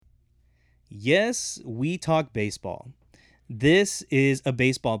Yes, we talk baseball. This is a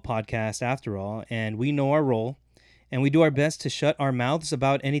baseball podcast after all, and we know our role, and we do our best to shut our mouths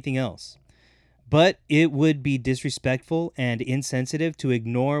about anything else. But it would be disrespectful and insensitive to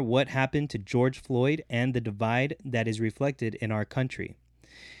ignore what happened to George Floyd and the divide that is reflected in our country.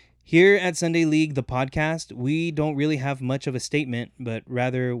 Here at Sunday League, the podcast, we don't really have much of a statement, but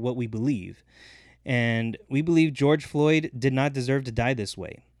rather what we believe. And we believe George Floyd did not deserve to die this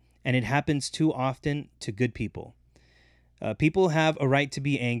way. And it happens too often to good people. People have a right to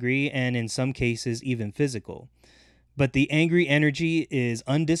be angry and in some cases even physical. But the angry energy is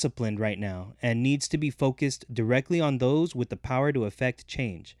undisciplined right now and needs to be focused directly on those with the power to affect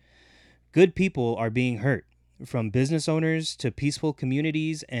change. Good people are being hurt, from business owners to peaceful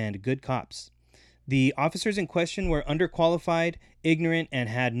communities and good cops. The officers in question were underqualified, ignorant, and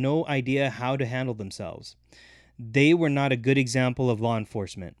had no idea how to handle themselves. They were not a good example of law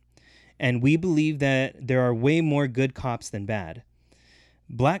enforcement. And we believe that there are way more good cops than bad.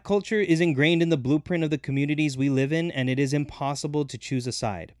 Black culture is ingrained in the blueprint of the communities we live in, and it is impossible to choose a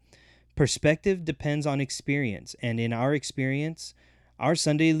side. Perspective depends on experience, and in our experience, our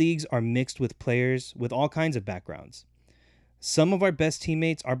Sunday leagues are mixed with players with all kinds of backgrounds. Some of our best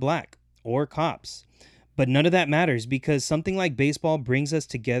teammates are black or cops, but none of that matters because something like baseball brings us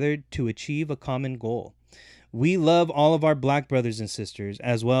together to achieve a common goal. We love all of our black brothers and sisters,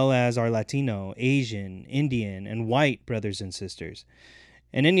 as well as our Latino, Asian, Indian, and white brothers and sisters,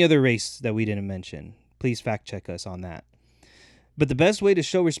 and any other race that we didn't mention. Please fact check us on that. But the best way to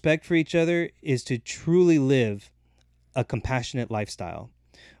show respect for each other is to truly live a compassionate lifestyle,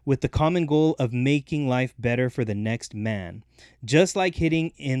 with the common goal of making life better for the next man, just like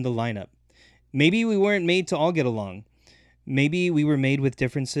hitting in the lineup. Maybe we weren't made to all get along. Maybe we were made with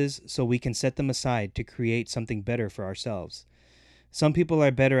differences so we can set them aside to create something better for ourselves. Some people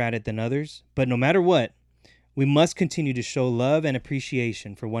are better at it than others, but no matter what, we must continue to show love and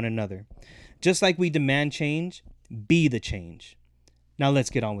appreciation for one another. Just like we demand change, be the change. Now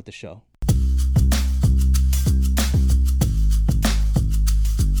let's get on with the show.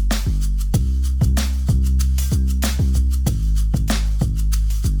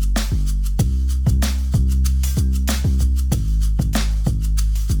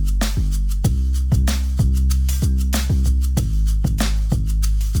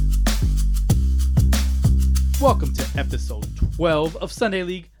 Welcome to episode 12 of Sunday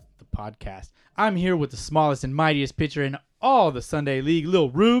League, the podcast. I'm here with the smallest and mightiest pitcher in all the Sunday League, Lil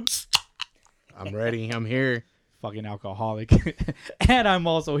Rubes. I'm ready. I'm here. Fucking alcoholic. And I'm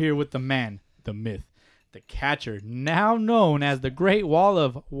also here with the man, the myth, the catcher, now known as the Great Wall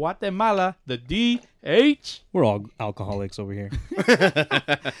of Guatemala, the DH. We're all alcoholics over here.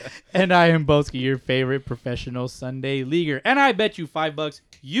 And I am Boski, your favorite professional Sunday leaguer. And I bet you $5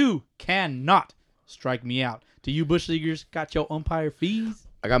 you cannot strike me out. To you Bush Leaguers, got your umpire fees?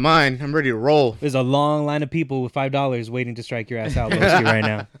 I got mine. I'm ready to roll. There's a long line of people with $5 waiting to strike your ass out, Boski, right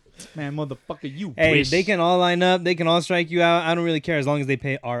now. Man, motherfucker, you Hey, wish. they can all line up. They can all strike you out. I don't really care as long as they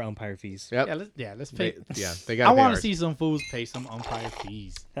pay our umpire fees. Yep. Let's pay. They got. I want to see some fools pay some umpire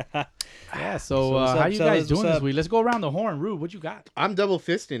fees. Yeah, so what's how up, you fellas? guys doing What's this up? week? Let's go around the horn. Rube, what you got? I'm double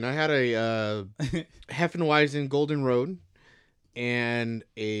fisting. I had a Heffenweisen Golden Road and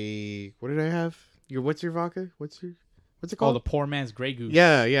a what did I have? What's your vodka? What's it Oh, called? the poor man's Grey Goose.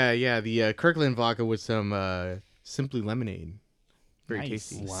 Yeah. The Kirkland vodka with some Simply lemonade. Very Nice.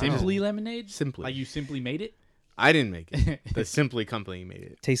 tasty. Wow. Simply lemonade? Simply. Like you simply made it? I didn't make it. The Simply company made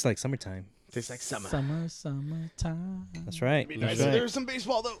it. Tastes like summertime. Tastes like summer. Summertime. That's right. Nice. That's right. There's some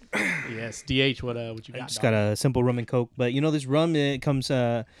baseball though. Yes, DH, what you got? Just got a simple rum and coke. But you know, this rum, it comes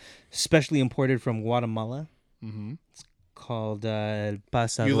specially imported from Guatemala. Mm-hmm. Called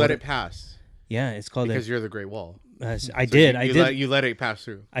Pasador. You let it pass Yeah, it's called because you're the Great Wall. I So did. You let it pass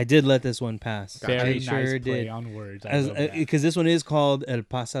through. I did let this one pass. Very I nice sure play did. on words. I love that. Because this one is called El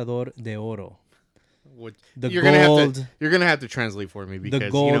Pasador de Oro. The You're gold, gonna have to translate for me because the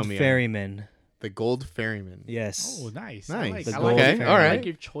you gold know me. ferryman. The Gold Ferryman. Yes. Oh, nice. Nice. I The like gold it. ferryman. all I right. like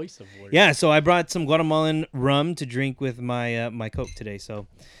your choice of words. Yeah, so I brought some Guatemalan rum to drink with my my coke today. So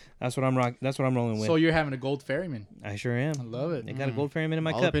that's what I'm rolling with. So you're having a gold ferryman. I sure am. I love it. I got a gold ferryman in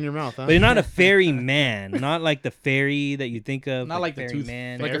my All cup. up in your mouth, huh? But you're not a ferry man, not like the ferry that you think of. Not like the ferry tooth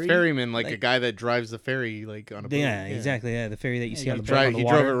man. fairy. like a ferryman, like Like- a guy that drives the ferry, like on a boat. Yeah, exactly. Yeah, the ferry that you see you on the, gotta on the He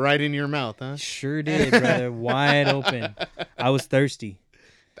drove it water. right in your mouth, huh? Sure did, brother. Wide open. I was thirsty.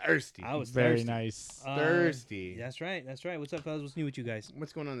 Thirsty. I was Very thirsty. nice. Thirsty. That's right. That's right. What's up, fellas? What's new with you guys?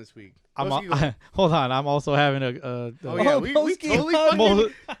 What's going on this week? I'm Boski, go. hold on. I'm also having a Oh, Oh, yeah. We Boski, totally oh,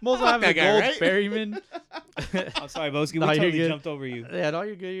 fucking... I'm also having a that guy, gold right? ferryman. I'm sorry, Boski. We No, you're totally good. jumped over you Yeah, no,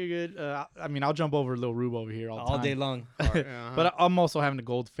 you're good. You're good. I mean, I'll jump over Lil Rube over here all the all time. day long. Uh-huh. But I'm also having a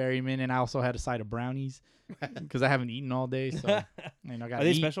gold ferryman, and I also had a side of brownies because I haven't eaten all day. So you know, I got Are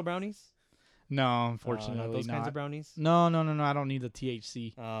they eat. special brownies? No, unfortunately those not. kinds of brownies. No. I don't need the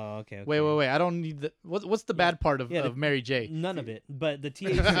THC. Oh, okay. Wait. I don't need the. What's the bad part of, Yeah, of Mary J? None of it, but the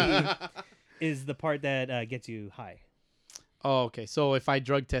THC is the part that gets you high. Oh, okay. So if I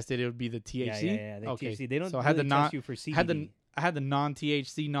drug tested, it would be the THC. Yeah. The okay. THC. They don't So I really had the test you for CBD. I had the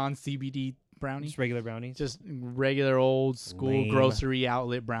non-THC, non-CBD brownie. Just regular brownies. Just regular old school Lame. grocery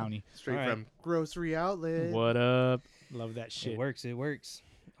outlet brownie. Straight All right. from grocery outlet. What up? Love that shit. It works. It works.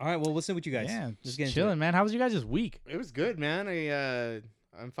 All right. Well, what's up with you guys? Yeah, Let's just get into chilling, it. man. How was you guys this week? It was good, man.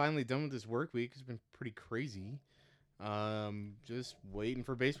 I'm finally done with this work week. It's been pretty crazy. Just waiting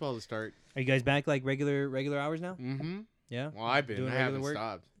for baseball to start. Are you guys back like regular hours now? Mm-hmm. Yeah. Well, I've been. Doing I regular haven't work?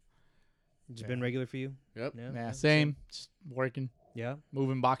 stopped. It's been regular for you. Yep. Yeah, same. Just working, Yeah.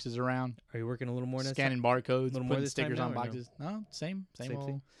 moving boxes around, Are you working a little more? scanning barcodes, little more putting this time stickers now, on or no? boxes. No, same Same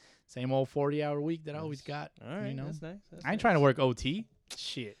thing? old 40-hour week that I always Nice. got. All right. You know, That's nice. That's I ain't nice. trying to work OT.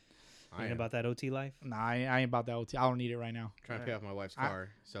 Shit. I Ain't am about that OT life. Nah, I ain't about that OT. I don't need it right now. trying to pay off my wife's I- car,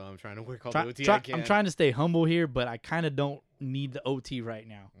 so I'm trying to work all Try- the OT try- I can. I'm trying to stay humble here, but I kind of don't need the OT right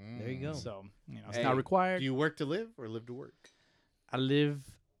now. There you go. So, it's Hey, not required. Do you work to live or live to work? I live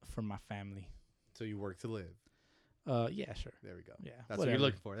for my family. So you work to live. Yeah, sure. There we go. Yeah, That's what whatever. you're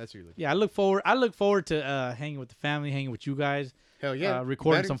looking for. That's what you're looking Yeah, I look forward to hanging with the family, hanging with you guys, for. Hell yeah.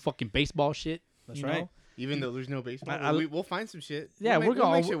 recording Better. some fucking baseball shit. That's you right. know? Even though there's no baseball, we'll find some shit. Yeah, we'll we're we'll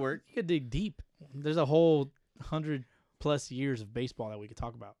gonna make shit work. You could dig deep. There's a whole 100+ years of baseball that we could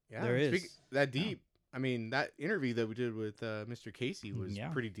talk about. Yeah, There is. that deep. I mean, that interview that we did with Mr. Casey was Yeah.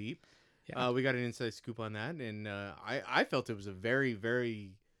 pretty deep. Yeah. We got an inside scoop on that, and I felt it was a very,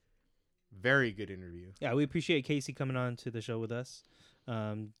 very, very good interview. Yeah, we appreciate Casey coming on to the show with us,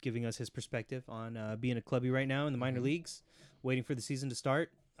 giving us his perspective on being a clubby right now in the minor Mm-hmm. leagues, waiting for the season to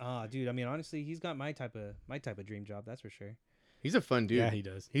start. Dude, I mean, honestly, he's got my type of dream job. That's for sure. He's a fun dude. Yeah, he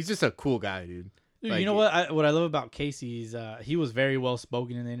does. He's just a cool guy, dude. Dude, Like, you know what I love about Casey is he was very well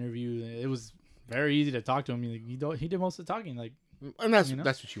spoken in the interview. It was very easy to talk to him. He did most of the talking, like, And that's you know?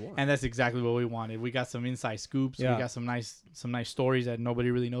 that's what you want. and that's exactly what we wanted. We got some inside scoops. Yeah. We got some nice stories that nobody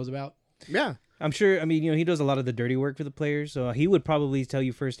really knows about. Yeah. I'm sure. I mean, he does a lot of the dirty work for the players, so he would probably tell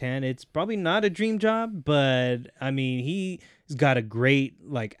you firsthand. It's probably not a dream job, but I mean, he's got a great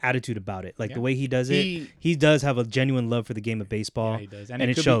attitude about it. Like Yeah. the way he does it, he does have a genuine love for the game of baseball. Yeah, he does, and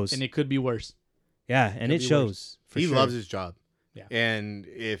it could shows. and it could be worse. Yeah, and Could it be shows. For He sure. loves his job. Yeah. And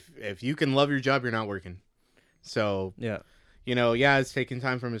if you can love your job, you're not working. So, Yeah. it's taking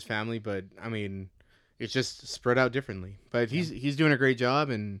time from his family, but I mean, it's just spread out differently. But he's doing a great job,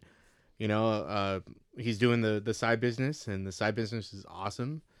 and he's doing the side business, and the side business is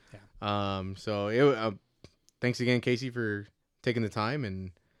awesome. Yeah. So thanks again, Casey, for taking the time,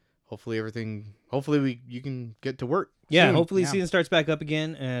 and hopefully you can get to work. Yeah, soon. hopefully Yeah. season starts back up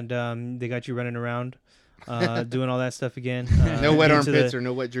again, and they got you running around, doing all that stuff again. No wet into armpits the, or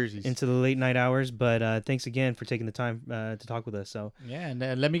no wet jerseys. into the late night hours. But thanks again for taking the time to talk with us. So Yeah, and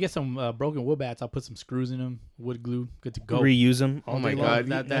let me get some broken wood bats. I'll put some screws in them, wood glue, good to go. reuse them. Oh my God.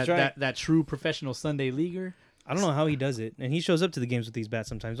 That true professional Sunday leaguer. I don't know how he does it, and he shows up to the games with these bats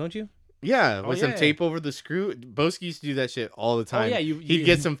sometimes, don't you? Yeah, with some yeah. tape over the screw. Boski used to do that shit all the time. yeah, he'd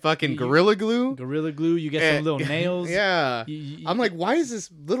get some fucking you- Gorilla Glue. Gorilla glue. You get and- some little nails. Yeah. You- I'm like, why is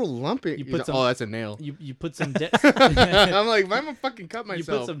this little lump? You put some- oh, that's a nail. You put some I'm like, why am I fucking cut you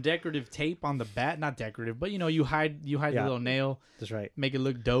myself? put some decorative tape on the bat. Not decorative, but you hide the Yeah. little nail, That's right. make it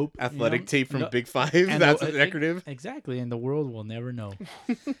look dope. Athletic tape from No- Big Five. and That's the- decorative. Exactly, and the world will never know.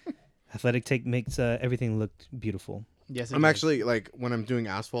 Athletic tape makes everything look beautiful. Yes, it I'm does. actually like when I'm doing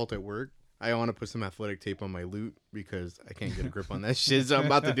asphalt at work, I want to put some athletic tape on my lute because I can't get a grip on that shit. So I'm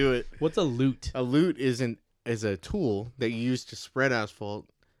about to do it. What's a lute? A lute is a tool that you use to spread asphalt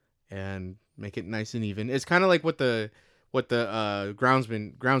and make it nice and even. It's kind of like what the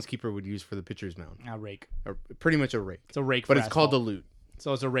groundskeeper would use for the pitcher's mound. A rake. Or pretty much a rake, It's a rake, but for it's called a asphalt. lute.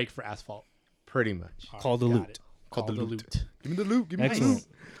 So it's a rake for asphalt. Pretty much. Called a Got lute. it. Called the the lute. Give me the lute. Give me the Excellent.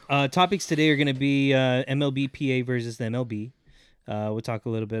 lute. Topics today are going to be MLB PA versus the MLB. We'll talk a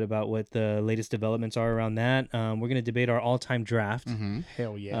little bit about what the latest developments are around that. We're going to debate our all-time draft.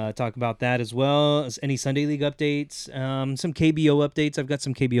 Hell yeah. Talk about that as well as any Sunday League updates, some KBO updates. I've got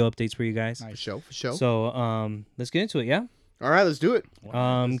some KBO updates for you guys. Nice. For show. So let's get into it. Yeah. All right, let's do it.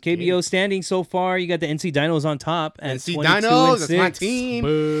 KBO standing so far. You got the NC Dinos on top at NC 22 Dinos, and that's 6. my team.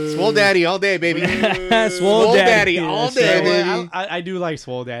 Boo. Swole Daddy all day, baby. Swole Daddy. all That's day, right. baby. I do like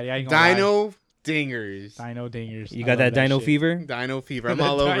Swole Daddy. I ain't gonna lie. Dino Dingers. Dino Dingers. You I got love that Dino shit. fever? Dino fever. I'm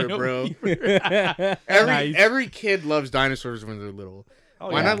all over it, Dino bro. fever. Nice. Every kid loves dinosaurs when they're little. Oh,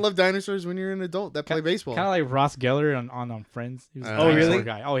 Why yeah. not love dinosaurs when you're an adult that play baseball? Kind of like Ross Geller on Friends. He was a Oh, dinosaur really?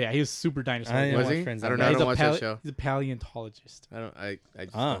 guy. Oh yeah, he was super dinosaur. I didn't Was watch he? Friends I on don't that. know. I He's don't a watch that show. He's a paleontologist. I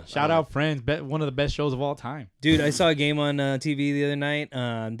just Ah. don't- Shout out Friends, one of the best shows of all time. Dude, I saw a game on TV the other night.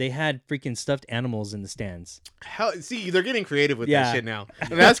 They had freaking stuffed animals in the stands. See, they're getting creative with Yeah. that shit now.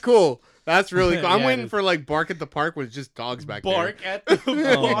 And that's cool. That's really cool. I'm Yeah, waiting it is. for like Bark at the Park with just dogs back at the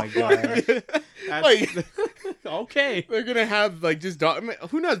Oh my god. Like, Okay. they're gonna have like just dog. I mean,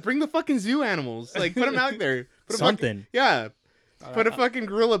 who knows? Bring the fucking zoo animals. Like, put them out there. Put a Something. yeah. Put a fucking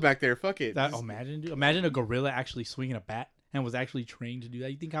gorilla back there. Fuck it. That imagine a gorilla actually swinging a bat and was actually trained to do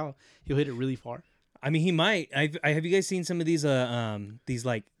that. You think how he'll hit it really far? I mean, he might. Have you guys seen some of these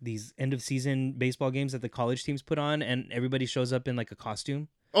these end of season baseball games that the college teams put on, and everybody shows up in like a costume?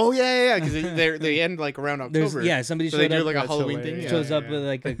 Oh yeah. Because they end like around October. Somebody So they showed do up. like a That's Halloween hilarious. thing. shows Yeah. up with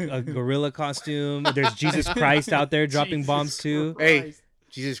like a gorilla costume. There's Jesus Christ out there dropping Jesus bombs too. Hey,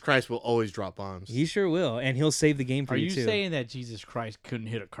 Jesus Christ will always drop bombs. He sure will, and he'll save the game for Are you you too. saying that Jesus Christ couldn't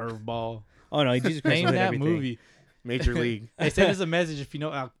hit a curveball? Oh no, Jesus Christ Name will hit that everything. movie. Major League. Hey, send us a message if you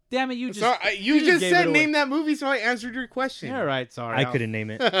know. Damn it, you just. Sorry, you just just gave said it away. name that movie, so I answered your question. Yeah, right. Sorry. I couldn't name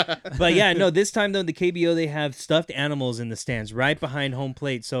it. But yeah, no, this time though, the KBO, they have stuffed animals in the stands right behind home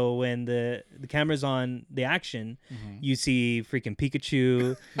plate. So when the camera's on the action, you see freaking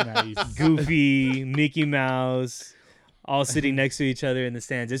Pikachu, Nice. Goofy, Mickey Mouse, all sitting next to each other in the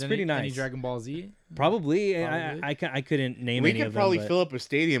stands. It's pretty Any nice. Dragon Ball Z? Probably. Probably. I couldn't name We any could of probably them. fill up a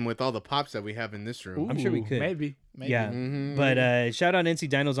stadium with all the pops that we have in this room. I'm sure we Ooh, could. Maybe. Yeah. Mhm. But shout out NC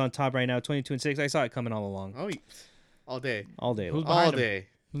Dinos on top right now, 22 and 6. I saw it coming all along, Oh, all day, all day. Who's long. all behind him? day.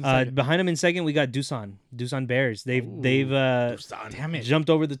 Who's second? Behind them in second, we got Doosan Bears. They've Damn it. jumped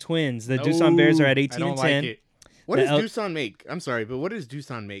over the Twins. The Doosan Bears are at I 18 don't and like 10. it. What The does L- Doosan make? I'm sorry, but what does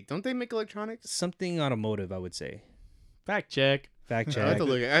Doosan make? Don't they make electronics? Something automotive, I would say. Fact check. Fact I have check. to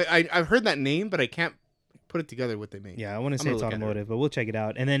look. I've heard that name, but I can't put it together what they make. Yeah, I want to I'm say gonna it's look at it. automotive, but we'll check it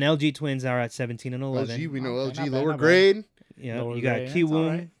out. And then LG Twins are at 17 and 11. LG, we know Okay, LG, not bad, lower not bad. grade. Yeah, Lower you got grade, that's Kiwoom.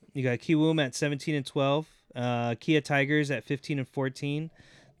 alright. You got Kiwoom at 17 and 12. Kia Tigers at 15 and 14.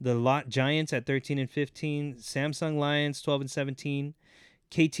 The Lot Giants at 13 and 15. Samsung Lions 12 and 17.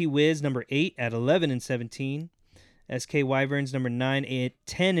 KT Wiz number 8 at 11 and 17. SK Wyverns number 9 at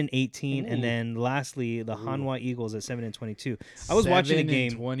 10 and 18. And then lastly, the Hanwha Eagles at 7 and 22. I was watching a 7 and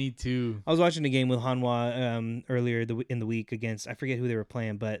game. 22. I was watching a game with Hanwha earlier in the week against, I forget who they were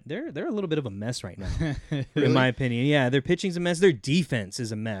playing, but they're a little bit of a mess right now, in my opinion. Yeah, their pitching's a mess. Their defense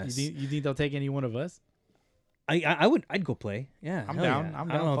is a mess. You think they'll take any one of us? I'd go play. Yeah, I'm hell down. yeah. I'm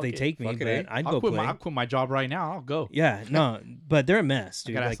I don't down. know if Fuck they it. take me, Fuck it, but eh? I'd I'll go quit play. I'll quit my job right now. I'll go. Yeah, no, but they're a mess, I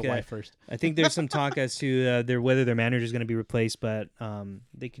dude. gotta Like, ask the wife first. I think there's some talk as to whether their manager is going to be replaced, but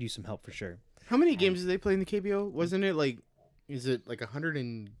they could use some help for sure. How many games did they play in the KBO? Wasn't it like, is it like 100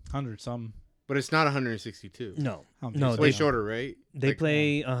 and? 100 some. But it's not 162. No, I don't no, think It's so. way they, shorter, right? they Like,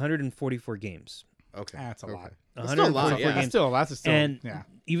 play 144 games. Okay, That's a lot. That's still a lot, 144 yeah. That's games. still And yeah.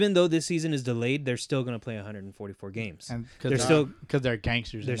 even though this season is delayed, they're still going to play 144 games. And They're still because they're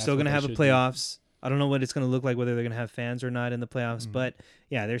gangsters. they're and still that's going to what have a they should do. playoffs. I don't know what it's going to look like, whether they're going to have fans or not in the playoffs, but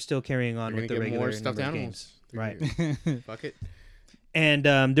yeah, they're still carrying on They're with gonna the get regular more stuffed number of animals. games. Right. Fuck it.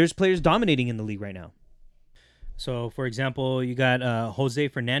 And there's players dominating in the league right now. So, for example, you got Jose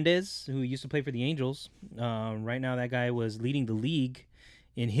Fernandez, who used to play for the Angels. Right now, that guy was leading the league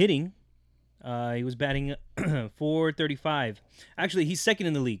in hitting. He was batting .435. Actually, he's second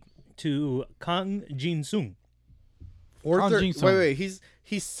in the league to Kang Jin Sung. Wait.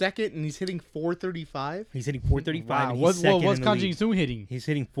 He's second and he's hitting 435. He's hitting .435. Wow. and he's What's second what's in the Kanjin league. Sung hitting? He's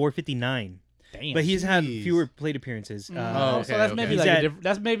hitting .459. Damn. But he's had Jeez. fewer plate appearances. Oh, so okay, that's okay. maybe He's like at-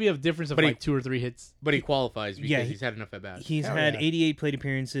 that's maybe a difference of But he- like 2 or 3 hits. But he qualifies because Yeah, he's had enough at bats. He's Hell had yeah. 88 plate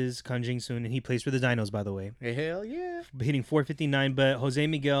appearances, Kang Jin Sung, and he plays for the Dinos, by the way. Hey, hell yeah. Hitting .459, but Jose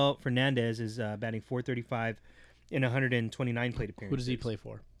Miguel Fernandez is batting .435 in 129 plate appearances. Who does he play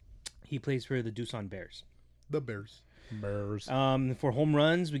for? He plays for the Doosan Bears. The Bears. Bears. For home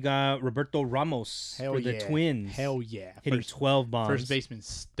runs, we got Roberto Ramos Hell for the yeah. Twins. Hell yeah. Hitting 12 bombs. First baseman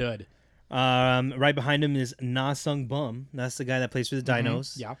stud. Right behind him is Na Sung Bum. That's the guy that plays for the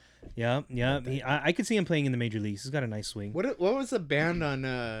Dinos. Yeah. Yeah. I could see him playing in the major leagues. He's got a nice swing. What was the band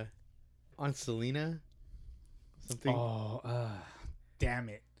on Selena? Something. Oh, damn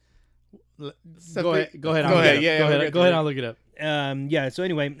it. Go ahead. Go ahead. Yeah, we'll get Go to ahead. it. I'll look it up. Yeah. So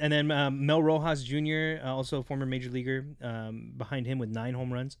anyway, and then Mel Rojas Jr., also a former major leaguer, behind him with 9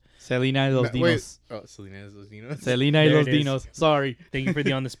 home runs. Selena y los Wait. Dinos. Oh, Selena Los Dinos. Selena y There los it is. Dinos. Sorry. Thank you for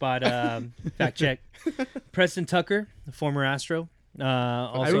the on the spot fact check. Preston Tucker, the former Astro.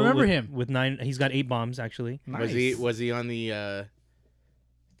 Also remember with, him. with 9. He's got 8 bombs actually. Nice. Was he on the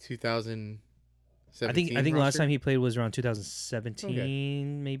 2017? I think last roster? time he played was around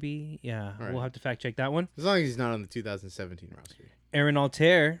 2017, maybe. Yeah, All right. we'll have to fact check that one. As long as he's not on the 2017 roster. Aaron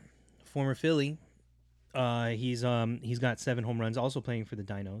Altair, former Philly. He's got 7 home runs, also playing for the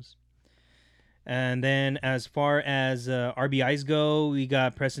Dinos. And then as far as RBIs go, we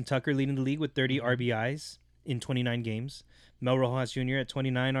got Preston Tucker leading the league with 30 RBIs in 29 games. Mel Rojas Jr. at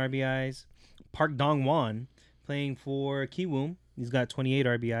 29 RBIs. Park Dong-won playing for Kiwoom. He's got 28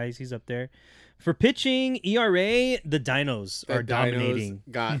 RBIs. He's up there. For pitching, ERA, the Dinos are dominating.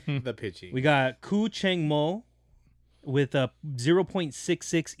 Got the pitching. We got Koo Cheng Mo with a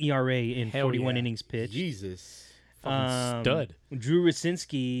 0.66 ERA in Hell 41 yeah. innings pitched. Jesus. Fucking stud. Drew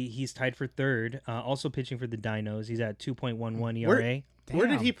Rasinski, he's tied for 3rd, also pitching for the Dinos. He's at 2.11 ERA. Where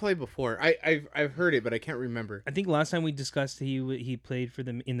did Damn. he play before? I've heard it, but I can't remember. I think last time we discussed he played for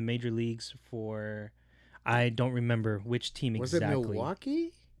them in the major leagues for, I don't remember which team Was exactly. it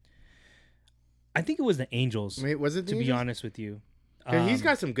Milwaukee? I think it was the Angels. Wait, was it the to be Angels? honest with you, 'Cause he's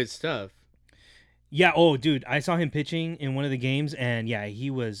got some good stuff. Yeah. Oh, dude, I saw him pitching in one of the games, and yeah, he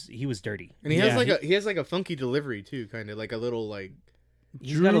was dirty. And he Yeah, has like a funky delivery too, kind of like a little like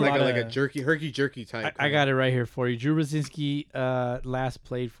he's got a Drew- lot like of a herky jerky type. I got it right here for you. Drew Rasinski last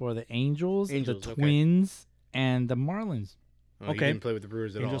played for the Angels, the Angels, okay. Twins, and the Marlins. Oh, Okay. He didn't play with the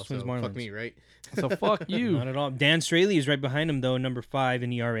Brewers at Angels, all. Twins, So Marlins. fuck me, right? So fuck you. Not at all. Dan Straley is right behind him though, number 5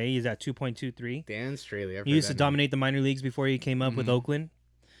 in ERA. He's at 2.23. Dan Straley. I've He heard used to that dominate the minor leagues before he came up with Mhm. Oakland.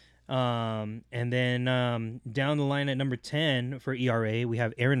 And then down the line at number 10 for ERA, we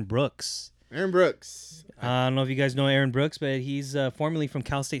have Aaron Brooks. name. Aaron Brooks. I don't know if you guys know Aaron Brooks, but he's formerly from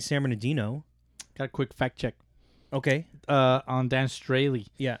Cal State San Bernardino. Got a quick fact check Okay. on Dan Straley.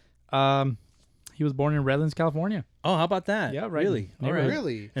 Yeah. He was born in Redlands, California. Oh, how about that? Yeah, right. Really? All Neighborhood. right.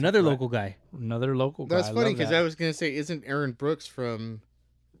 Really? Another Right. local guy. Another local guy. That's funny because because I was gonna say, isn't Aaron Brooks from,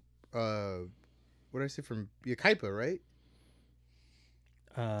 what did I say, from Yucaipa, right?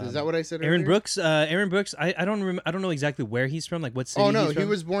 Is that what I said? Aaron earlier? Brooks? Aaron Brooks. I don't know exactly where he's from. Like what city? Oh no, he's he from.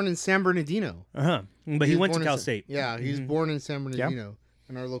 was born in San Bernardino. But he was went to born in Cal Sa- State. Yeah, he's Mhm. born in San Bernardino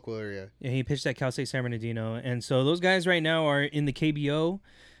in our local area. Yeah, he pitched at Cal State San Bernardino, and so those guys right now are in the KBO,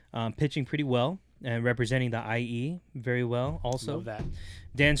 pitching pretty well and representing the IE very well. Also, Love that.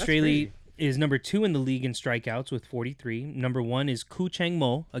 Dan That's Straley crazy. is number 2 in the league in strikeouts with 43. Number 1 is Koo Cheng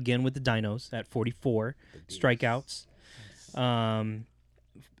Mo, again with the Dinos at 44 strikeouts.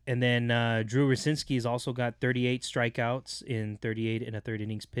 And then Drew Rasinski has also got 38 strikeouts in 38 and a third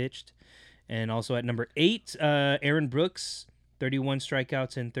innings pitched. And also at number 8, Aaron Brooks, 31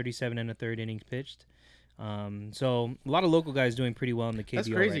 strikeouts and 37 and a third innings pitched. So a lot of local guys doing pretty well in the KBO. That's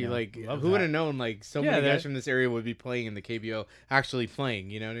crazy. right now. Like, Love who that. would have known? Like, so Yeah, many that- guys from this area would be playing in the KBO, actually playing.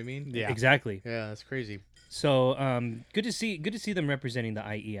 You know what I mean? Yeah. Exactly. Yeah, that's crazy. So good to see them representing the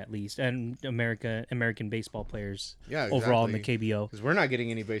IE at least, and American baseball players Yeah, overall in the KBO. Because we're not getting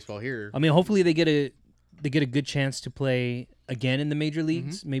any baseball here. I mean, hopefully they get a good chance to play again in the major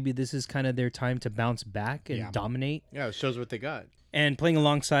leagues. Mm-hmm. Maybe this is kind of their time to bounce back and Yeah. dominate. Yeah, it shows what they got. And playing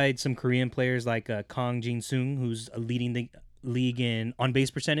alongside some Korean players like Kong Jin Sung, who's leading the league in on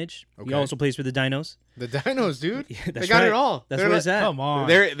base percentage. He Okay. also plays for the Dinos. The Dinos, dude. Yeah, they that's got right. it all. That's They're where like- it's at. Come on.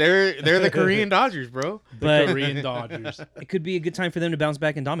 They're the Korean Dodgers, bro. But Korean Dodgers. it could be a good time for them to bounce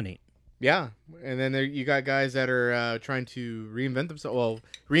back and dominate. Yeah, and then you got guys that are trying to reinvent themselves. Well,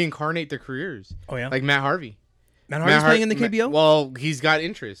 reincarnate their careers, Oh yeah, like Matt Harvey. Matt Harvey's playing in the KBO. Well, he's got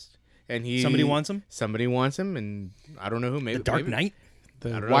interest, and Somebody wants him. Somebody wants him, and I don't know who. Maybe The Dark maybe- Knight. I The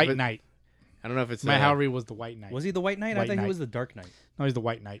don't know White if it- Knight. I don't know if it's Matt Harvey was the White Knight. Was he the White Knight? I White thought he Knight. was the Dark Knight. No, he's the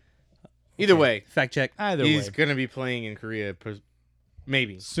White Knight. Either Okay. way, Fact check. Either he's way. gonna be playing in Korea,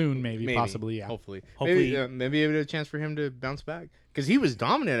 maybe. Soon, maybe, possibly, yeah. Hopefully, Hopefully- maybe a chance for him to bounce back because he was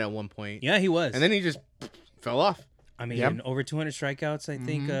dominant at one point, Yeah, he was. and then he just fell off. I mean, Yep. over 200 strikeouts. I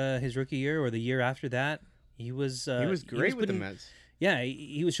think his rookie year or the year after that, he was. He was great with the Mets. Yeah,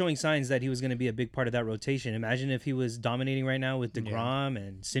 he was showing signs that he was going to be a big part of that rotation. Imagine if he was dominating right now with DeGrom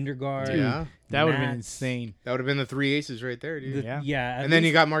and Syndergaard. Dude, Yeah, That would have been Nats. insane. that would have been the three aces right there, dude. Yeah. Yeah, And then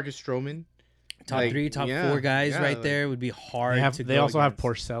you got Marcus Stroman, top like, 3, top yeah, 4 guys yeah, right like- there would be hard to. They go also have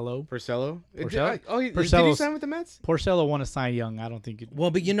against. Porcello. Porcello. Porcello? Did he Porcello's- sign with the Mets? Porcello won a Cy Young. I don't think it. Well,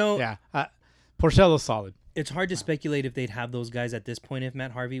 but you know, Yeah. Porcello's solid. It's hard to speculate if they'd have those guys at this point if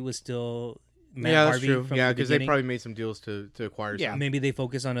Matt Harvey was still Matt yeah, that's Harvey true. from Yeah, the because they beginning. probably made some deals to acquire. Yeah. some. Maybe they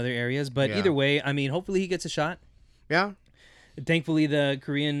focus on other areas, but Yeah. either way, I mean, hopefully he gets a shot. Yeah, Thankfully, the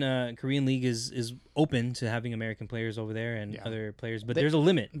Korean league is open to having American players over there and Yeah. other players, but there's a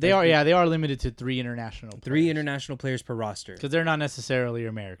limit. They are limited to 3 international. Three international players per roster. because they're not necessarily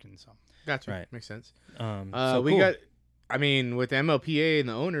American. So gotcha. Right. Makes sense. So we cool. got. I mean, with the MLPA and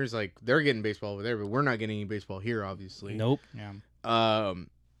the owners, like they're getting baseball over there, but we're not getting any baseball here, obviously. Nope. yeah,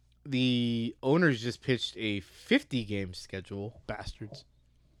 The owners just pitched a 50 game schedule. bastards.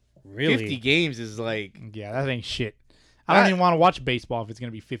 Really? 50 games is like, Yeah, that ain't shit. I don't even want to watch baseball if it's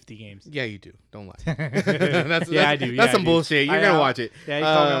gonna be 50 games. yeah, you do. Don't lie. Yeah, I do. That's I some do. bullshit. You're gonna watch it. Yeah, you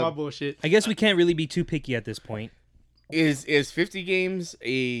talking Uh, about bullshit. I guess we can't really be too picky at this point. Is 50 games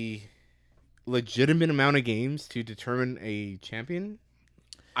a legitimate amount of games to determine a champion?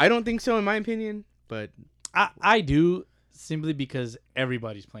 I don't think so, in my opinion. But I do simply because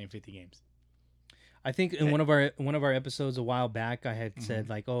everybody's playing 50 games. I think in one of our episodes a while back, I had said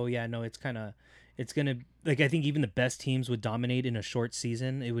like, oh yeah, no, it's gonna, like I think even the best teams would dominate in a short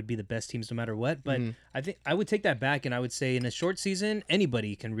season. It would be the best teams no matter what. But I think I would take that back and I would say in a short season,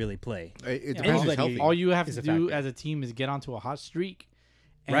 anybody can really play. it Yeah, depends who's anybody- healthy. All you have is to a do factor. as a team is get onto a hot streak,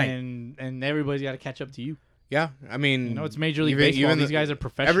 Right. and everybody's got to catch up to you. Yeah, I mean, You know, it's Major League even- Baseball. even These the- guys are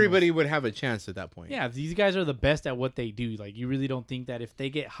professionals. everybody would have a chance at that point. Yeah, these guys are the best at what they do. Like, you really don't think that if they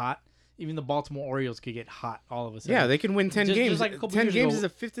get hot, even the Baltimore Orioles could get hot all of a sudden. Yeah, they can win 10 Just games. like a couple 10 years games ago. is a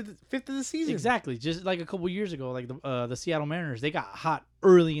fifth of the season. Exactly. Just like a couple years ago, like the Seattle Mariners, they got hot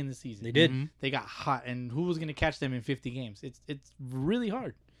early in the season. They did. Mm-hmm. They got hot, and who was going to catch them in 50 games? It's really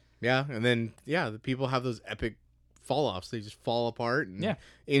hard. Yeah, and then the people have those epic fall offs. They just fall apart. And Yeah.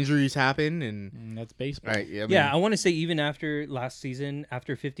 injuries happen, and And that's baseball. right. Yeah, Yeah, I want to say even after last season,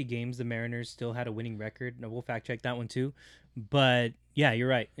 after 50 games, the Mariners still had a winning record. Now, we'll fact check that one too. But yeah, you're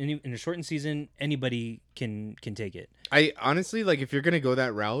right. In a shortened season, anybody can take it. I honestly like if you're gonna go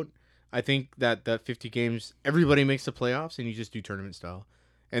that route. I think that 50 games, everybody makes the playoffs, and you just do tournament style,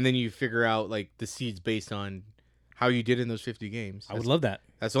 and then you figure out like the seeds based on how you did in those 50 games. I would love that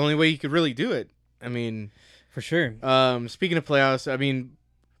That's the only way you could really do it. I mean. for sure. Speaking of playoffs, I mean,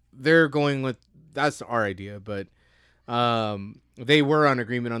 they're going with that's our idea, but they were on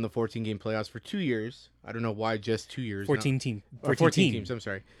agreement on the 14 game playoffs for 2 years. I don't know why just 2 years. 14 teams. I'm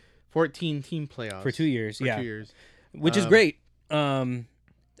sorry, 14 team playoffs for 2 years. For yeah, 2 years, which is great.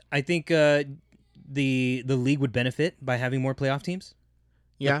 I think the league would benefit by having more playoff teams.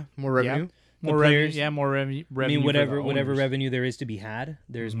 Yeah, more revenue. More The revenue. players- Yeah, more revenue. I mean, for whatever the whatever owners. revenue there is to be had,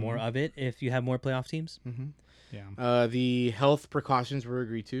 there's more of it if you have more playoff teams. Yeah. The health precautions were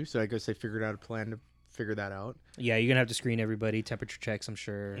agreed to, so I guess they figured out a plan to figure that out. Yeah, you're gonna have to screen everybody, temperature checks, I'm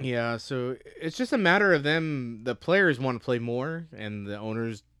sure. Yeah, so it's just a matter of them. The players want to play more, and the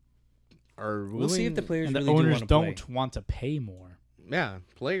owners are willing. We'll see if the players And the really owners do want don't want to pay more. Yeah,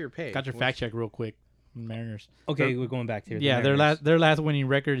 player pay. Got your fact check real quick. Mariners. Okay, we're going back here. The Yeah, Mariners. their last winning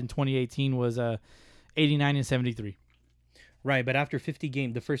record in 2018 was 89-73. Right, but after 50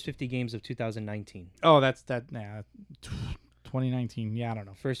 games, the first 50 games of 2019. Oh, that's that. Nah, 2019. Yeah, I don't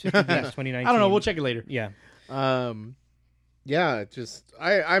know. First 50 games 2019. I don't know. We'll check it later. Yeah. Yeah, just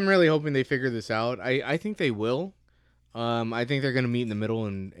I'm really hoping they figure this out. I think they will. I think they're gonna meet in the middle,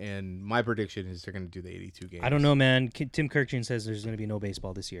 and my prediction is they're gonna do the 82 games. I don't know, man. Tim Kirkjian says there's going to be no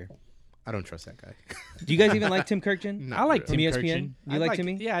baseball this year. I don't trust that guy. Do you guys even like Tim Kirkjian? No. I like From Tim ESPN? Kirkjian. You I like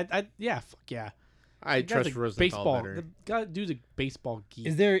Timmy? Yeah, yeah. Fuck yeah. I The guy's trust a Rosenthal baseball. better. The guy, dude's a baseball geek.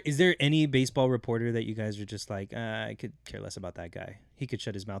 Is there any baseball reporter that you guys are just like, I could care less about that guy. He could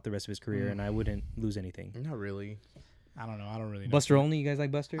shut his mouth the rest of his career, and I wouldn't lose anything. Not really. I don't know. I don't really know. Buster Olney, you guys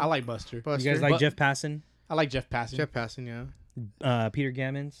like Buster? I like Buster. You Buster. guys like Bu- Jeff Passan? I like Jeff Passan. Jeff Passan, yeah. Peter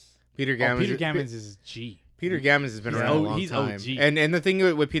Gammons? Peter Oh, Gammons. Peter Gammons is G. Peter Gammons has been He's around a O- long he's time. OG. And the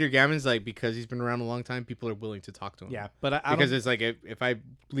thing with Peter Gammons, like because he's been around a long time, people are willing to talk to him. Yeah, but I Because don't, it's like if I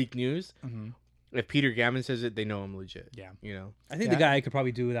leak news, Mhm. if Peter Gammons says it, they know I'm legit. Yeah. You know. I think Yeah. the guy I could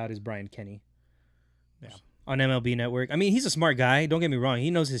probably do without is Brian Kenny. Yeah. On MLB Network. I mean, he's a smart guy. Don't get me wrong. He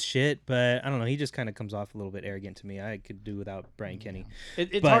knows his shit, but I don't know. He just kind of comes off a little bit arrogant to me. I could do without Brian Kenny.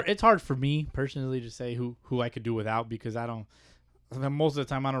 It's But- hard. It's hard for me personally to say who I could do without because I don't. Most of the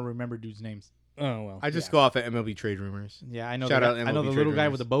time, I don't remember dudes' names. Oh, well. I just go off of MLB trade rumors. Yeah, I know. Shout the, out guy- I know MLB the trade little guy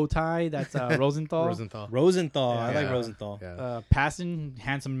rumors. with the bow tie. That's Rosenthal. Rosenthal. Rosenthal. I like Yeah. Rosenthal. Yeah. Passan,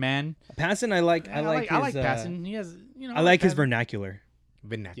 handsome man. Passan, I like I his, like Passan. He has, I like his Passan. vernacular.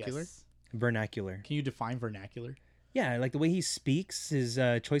 Vernacular. Yes. Vernacular. Can you define vernacular? Yeah, like the way he speaks, his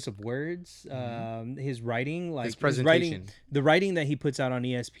choice of words, his writing, like His presentation. the writing that he puts out on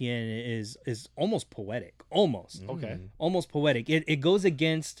ESPN is almost poetic, almost Okay. almost poetic. It goes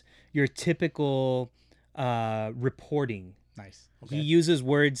against your typical reporting. Nice. He Okay. uses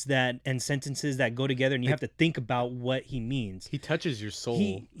words that and sentences that go together, and you have to think about what he means. He touches your soul.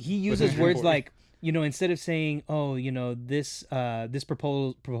 He uses his words report. like, you know, instead of saying, "Oh, you know, this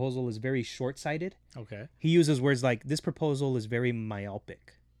proposal is very short-sighted," Okay. he uses words like, "This proposal is very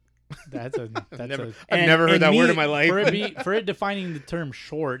myopic." That's a I've that's And- never heard and that me- word in my life. for it defining the term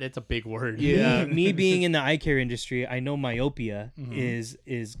short. It's a big word. Yeah. Me being in the eye care industry, I know myopia Mm-hmm.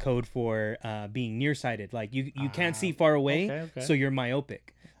 is code for being nearsighted. Like you can't see far away, okay. so you're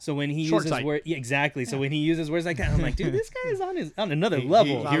myopic. So when he uses Short-sight. words, yeah, exactly. So when he uses words like that, I'm like, dude, this guy is on another He-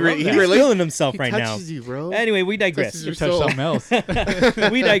 level. he re- he He's relates- feeling himself He right now. touches you, bro. Anyway, we digress. Touches your Touch soul. something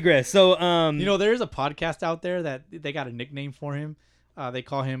else. We digress. So You know, there is a podcast out there that they got a nickname for him. They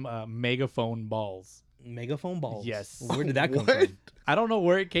call him Megaphone Balls. megaphone balls. Yes. Where did that come What? from? I don't know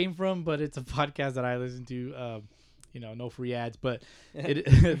where it came from, but it's a podcast that I listen to. No free ads, but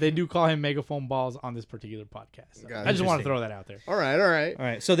they do call him Megaphone Balls on this particular podcast. So Got it. I just want to Interesting. throw that out there. All right. All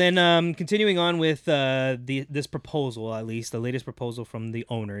right. So then, continuing on with this proposal, at least the latest proposal from the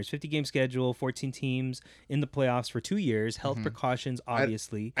owners: 50-game schedule, 14 teams in the playoffs for 2 years, health precautions,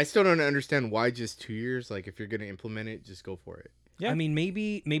 obviously. I still don't understand why just 2 years. Like, if you're going to implement it, just go for it. Yeah. I mean,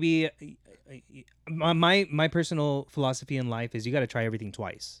 maybe my personal philosophy in life is you got to try everything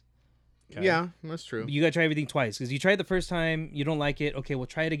twice. Okay. Yeah, that's true. You got to try everything twice because you try it the first time, you don't like it. Okay, well,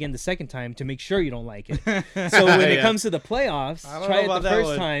 try it again the second time to make sure you don't like it. So when it Yeah. comes to the playoffs, I don't try know it about the that first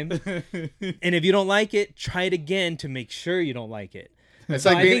one. time, and if you don't like it, try it again to make sure you don't like it. It's So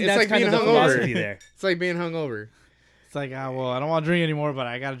like I being, think it's that's like kind being of the hungover. philosophy there. It's like being hungover. It's like, well, I don't want to drink anymore, but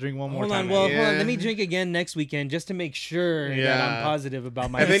I got to drink one more Hold time. on, well, hold on. Yeah. Let me drink again next weekend just to make sure that Yeah. I'm positive about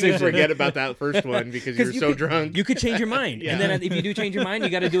my And then you decision. forget about that first one because you were so could, drunk. You could change your mind, and then if you do change your mind, you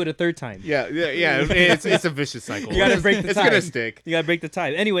got to do it a third time. Yeah. It's a vicious cycle. You gotta break the It's tie. gonna stick. You gotta break the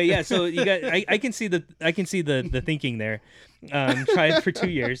tie. Anyway, yeah. So you got. I can see the thinking there. Try it for 2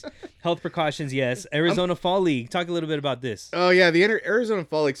 years. Health precautions, yes. Arizona Fall League. Talk a little bit about this. Oh yeah, the Arizona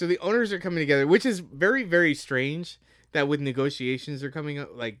Fall League. So the owners are coming together, which is very, very strange. That with negotiations are coming up,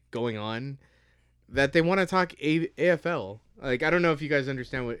 like going on, that they want to talk AFL. Like I don't know if you guys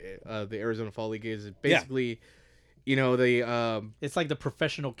understand what the Arizona Fall League is. It's basically, you know, the It's like the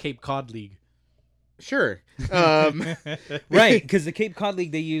professional Cape Cod League. sure. Right, because the Cape Cod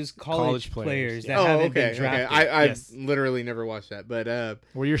League they use college College players, players yeah. that Oh, haven't okay. been Okay. drafted. I've Yes. literally never watched that, but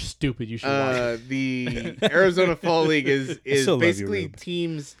Well, you're stupid. You should watch it. the Arizona Fall League is still love you, basically Rube.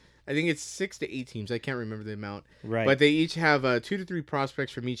 teams. I think it's 6 to 8 teams. I can't remember the amount. Right. But they each have 2 to 3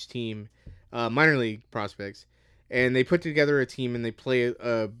 prospects from each team, minor league prospects, and they put together a team and they play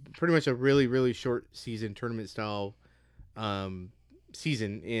pretty much a really, really short season tournament style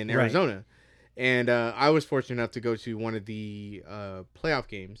season in Right. Arizona. And I was fortunate enough to go to one of the playoff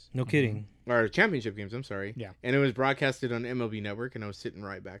games No kidding. or championship games. I'm sorry. Yeah. And it was broadcasted on MLB Network, and I was sitting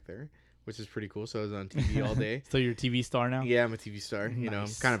right back there, which is pretty cool. So I was on TV all day. So you're a TV star now? Yeah, I'm a TV star. You know, I'm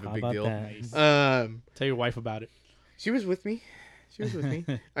Nice. kind of a How big about deal. that? Tell your wife about it. She was with me. She was with me.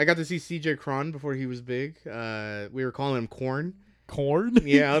 I got to see CJ Cron before he was big. We were calling him Corn. Corn?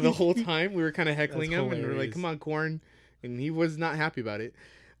 Yeah, the whole time we were kind of heckling That's him, and we were like, hilarious. "Come on, Corn," and he was not happy about it.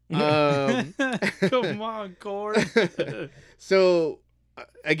 Come on, Corn. So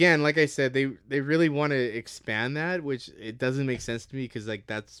again, like I said, they really want to expand that, which it doesn't make sense to me because like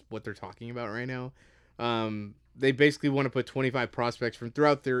that's what they're talking about right now. They basically want to put 25 prospects from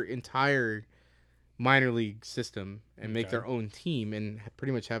throughout their entire minor league system and make Okay. their own team and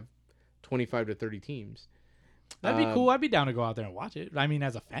pretty much have 25 to 30 teams. That'd be cool. I'd be down to go out there and watch it. I mean,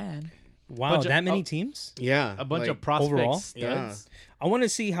 as a fan. Wow, Bunch of- that many oh. teams? Yeah, A bunch like, of prospects. overall? Studs. Yeah. I want to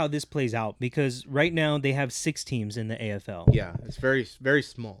see how this plays out because right now they have 6 teams in the AFL. Yeah, it's very, very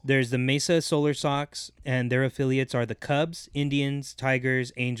small. There's the Mesa Solar Sox, and their affiliates are the Cubs, Indians,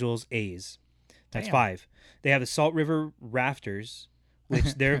 Tigers, Angels, A's. That's Damn. 5. They have the Salt River Rafters,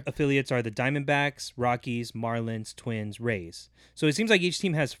 which their affiliates are the Diamondbacks, Rockies, Marlins, Twins, Rays. So it seems like each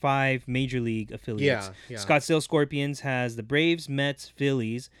team has 5 major league affiliates. Yeah, yeah. Scottsdale Scorpions has the Braves, Mets,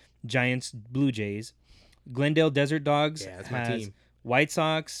 Phillies, Giants, Blue Jays. Glendale Desert Dogs Yeah, that's my has team. White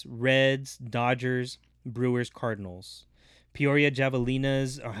Sox, Reds, Dodgers, Brewers, Cardinals. Peoria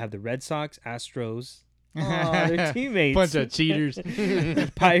Javelinas have the Red Sox, Astros. Oh, they're teammates. Bunch of cheaters.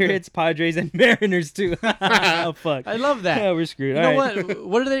 Pirates, Padres, and Mariners too. Oh fuck! I love that. Yeah, we're screwed. You know All right. what?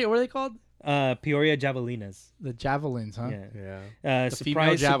 What are they called? Peoria Javelinas. The Javelins, huh? Yeah. Yeah. The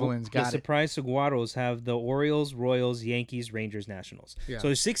female Javelins The got it. surprise Saguaros have the Orioles, Royals, Yankees, Rangers, Nationals. Yeah. So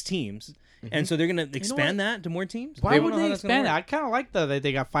there's 6 teams, and so they're gonna expand that to more teams. Why I don't would know how they that's gonna expand it? work. I kind of like that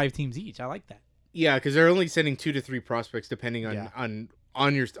they got 5 teams each. I like that. Yeah, because they're only sending 2 to 3 prospects depending on Yeah.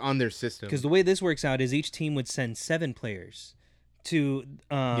 on their system. Because the way this works out is each team would send 7 players to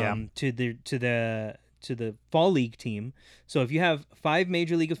to the fall league team. So if you have 5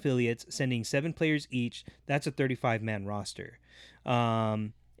 major league affiliates sending 7 players each, that's a 35-man roster.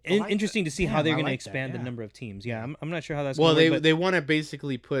 Interesting to see how Damn, they're I going to like that, expand the yeah. number of teams. Yeah, I'm not sure how that's Well, going to work. they want to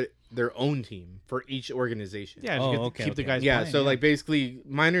basically put their own team for each organization. Yeah, Oh, just okay, keep the okay. guys Yeah, playing, so like basically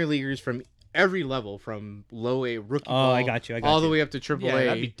minor leaguers from every level, from low A rookie Oh, ball I got you. all the way up to Yeah, Triple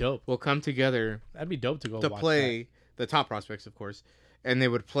that'd A be dope. will come together That'd be dope to go to watch play the top prospects, of course, and they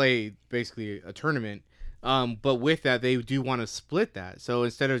would play basically a tournament. But with that, they do want to split that. So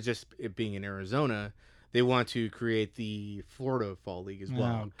instead of just it being in Arizona, they want to create the Florida Fall League as that.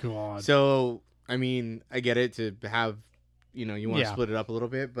 well. Oh god. So I mean, I get it to have, you want to Yeah. split it up a little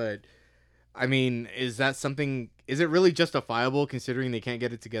bit, but I mean, is that something? Is it really justifiable considering they can't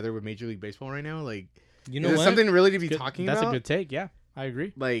get it together with Major League Baseball right now? Like, You know is it what? something really to be Good- talking That's about? a good take. Yeah, I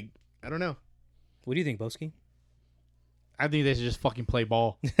agree. Like, I don't know, What do you think, Boski? I think they should just fucking play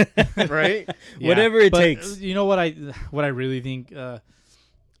ball. right? Yeah. Whatever it But, takes. You know what I really think?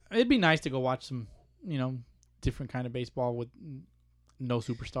 It'd be nice to go watch some, different kind of baseball with no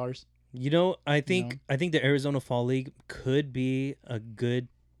superstars. I think the Arizona Fall League could be a good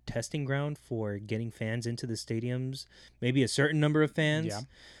testing ground for getting fans into the stadiums, maybe a certain number of fans,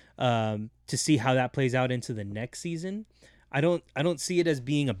 to see how that plays out into the next season. I don't see it as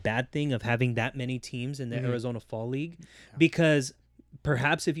being a bad thing of having that many teams in the Arizona Fall League, because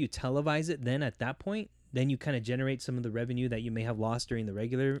perhaps if you televise it, then at that point, then you kind of generate some of the revenue that you may have lost during the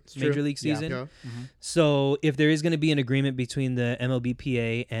regular Major League Yeah. season. Yeah. So if there is going to be an agreement between the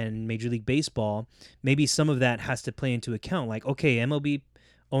MLBPA and Major League Baseball, maybe some of that has to play into account. Like, okay, MLB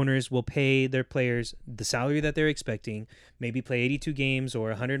owners will pay their players the salary that they're expecting, maybe play 82 games or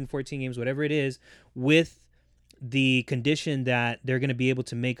 114 games, whatever it is, with the condition that they're going to be able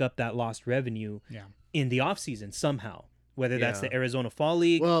to make up that lost revenue in the offseason somehow, whether that's Yeah. the Arizona Fall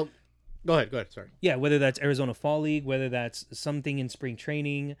League. Well, go ahead. Sorry. Yeah, whether that's Arizona Fall League, whether that's something in spring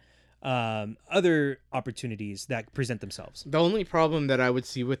training, other opportunities that present themselves. The only problem that I would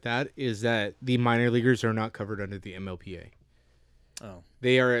see with that is that the minor leaguers are not covered under the MLPA. Oh.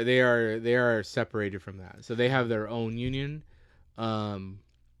 They are separated from that. So they have their own union.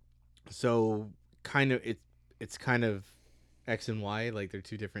 So kind of it's kind of X and Y, like they're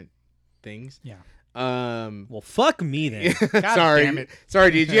two different things. Yeah. Well, fuck me then. Sorry. damn it.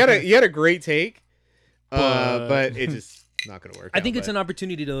 Sorry, dude. You had a great take. But- But it just not gonna work. I think out, it's an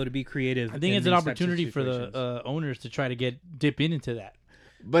opportunity though to be creative. I think in it's an these types of opportunity for situations. the owners to try to dip into that.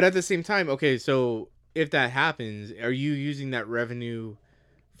 But at the same time, okay, so if that happens, are you using that revenue,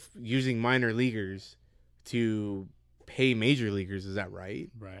 using minor leaguers to pay major leaguers? Is that right?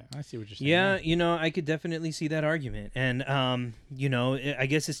 Right. I see what you're saying. Yeah, I could definitely see that argument, and I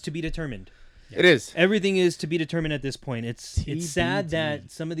guess it's to be determined. It is. Everything is to be determined at this point. It's sad TBD.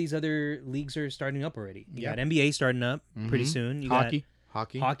 that some of these other leagues are starting up already. You Yeah. got NBA starting up pretty soon. You Hockey.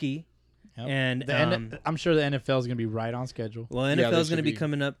 Hockey. got hockey, Yep. and I'm sure the NFL is going to be right on schedule. well, Yeah, NFL there is going to should be be.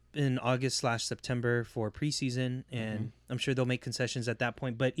 coming up in August/September for preseason, and I'm sure they'll make concessions at that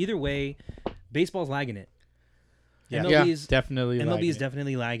point. But either way, baseball's lagging it. Yeah. MLB Yeah. is Definitely. MLB lagging is it.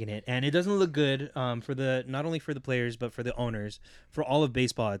 definitely lagging it, and it doesn't look good for the not only for the players but for the owners, for all of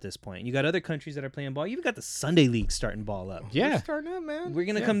baseball at this point. You got other countries that are playing ball. You've got the Sunday League starting ball up. They're Yeah. starting up, man. We're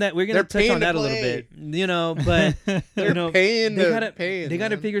gonna Yeah. come that we're gonna They're touch paying on to that a little play. bit, but They're paying. they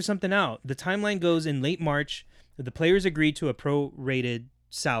gotta man. figure something out. The timeline goes in late March. The players agreed to a pro-rated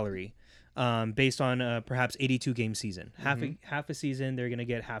salary. Based on perhaps 82 game season, half a season, they're gonna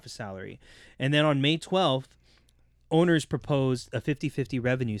get half a salary, and then on May 12th. Owners proposed a 50-50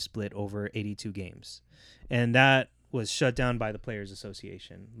 revenue split over 82 games, and that was shut down by the Players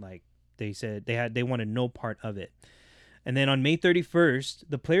Association. Like they said, they wanted no part of it. And then on May 31st,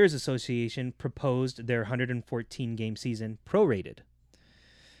 the Players Association proposed their 114 game season prorated.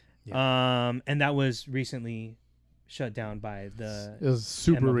 And that was recently shut down by the It was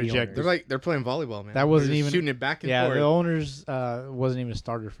super MLB rejected. owners. They're playing volleyball, man. That wasn't They're just even- shooting it back and Yeah, forth. the owners wasn't even a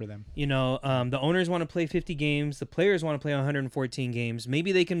starter for them. The owners want to play 50 games. The players want to play 114 games.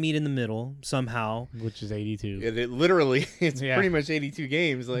 Maybe they can meet in the middle somehow. Which is 82. Literally, it's Yeah. pretty much 82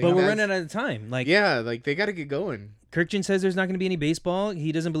 games. Like, But we're that's- running out of time. Like, Yeah, like they got to get going. Kirkjian says there's not going to be any baseball.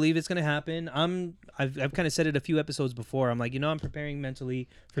 He doesn't believe it's going to happen. I've kind of said it a few episodes before. I'm like, I'm preparing mentally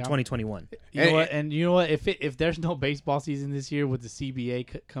for 2021. You know what? And you know what? If there's no baseball season this year with the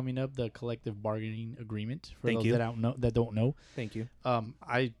CBA coming up, the collective bargaining agreement for those that don't know. Thank you.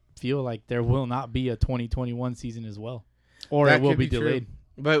 I feel like there will not be a 2021 season as well, or That it will could be be true. delayed.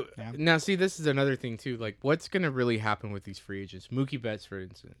 But Yeah. now, see, this is another thing too. Like, what's gonna really happen with these free agents? Mookie Betts, for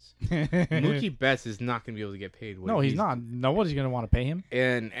instance. Mookie Betts is not gonna be able to get paid. No, he's not. Nobody's gonna want to pay him.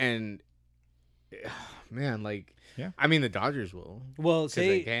 And man, like, Yeah. I mean, the Dodgers will. Well, 'Cause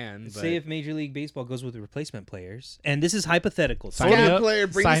they can. But say if Major League Baseball goes with replacement players, and this is hypothetical. Sign me scab up. player,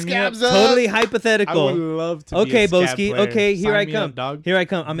 bring Sign the me up. scabs up. Totally I would hypothetical. love to. Okay, be a scab Boski. player. Okay, here Sign I me come. up, dog. Here I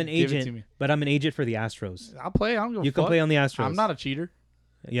come. I'm an Give it to agent, me. but I'm an agent for the Astros. I'll play. I don't give a You can fuck. play on the Astros. I'm not a cheater.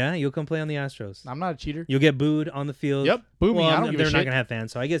 Yeah, you'll come play on the Astros. I'm not a cheater. You'll get booed on the field. Yep, boo me. Well, I don't give they're a not shit. gonna have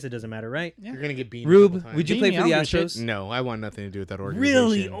fans, so I guess it doesn't matter, right? Yeah. You're gonna get beat. Rube, would you Beat play me, for I the don't give a Astros? No, I want nothing to do with that organization.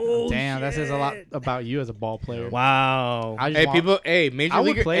 Really? Oh, Damn, that says a lot shit. about you as a ball player. Wow. I just Hey, want- people! Hey, I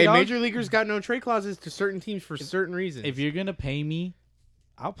would play, dog. Major Leaguers got no trade clauses to certain teams for certain reasons. If you're gonna pay me,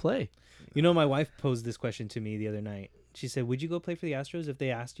 I'll play. My wife posed this question to me the other night. She said, "Would you go play for the Astros if they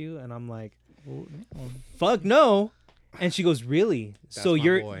asked you?" And I'm like, "Fuck no." And she goes, "Really? So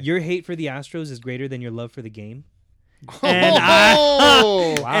my boy. your hate for the Astros is greater than your love for the game?"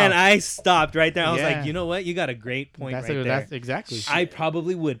 Oh! And I stopped right there. I was Yeah. like, "You know what? You got a great point right there." That's exactly. I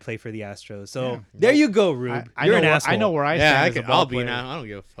probably would play for the Astros. So Yeah. there you go, Rube. I You're know an where, asshole. I know where I yeah, stand I as a could. ball I'll be player. now. I don't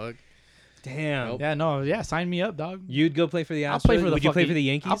give a fuck. Damn. Nope. Yeah, no, yeah. Sign me up, dog. You'd go play for the Astros. I'll play for the. Would you play fucking- for the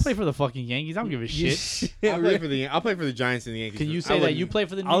Yankees? I'll play for the fucking Yankees. I don't give a shit. I'll play for the Giants and the Yankees. Can you I say that wouldn't- you play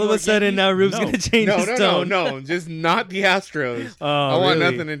for the? New All of a York sudden Yankees? now Rube's No. gonna change No, his no, tone. no, just not the Astros. Oh, I want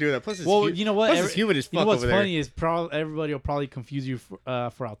really? nothing to do with that. Plus, it's Well, you know what? Plus, it's humid as fuck You know what's over funny is everybody will probably confuse you for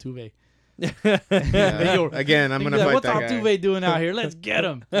Altuve. there. Yeah. Again, I'm They'll gonna be like, fight What's that guy. Altuve doing out here? Let's get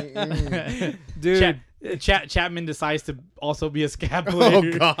him. Dude. Chapman decides to also be a scab player.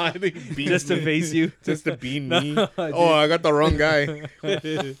 Oh God! Beat Just to me. face you. Just to beat No, me. dude. Oh, I got the wrong guy.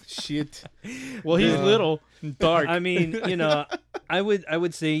 Shit. Well, he's little, and dark. I mean, I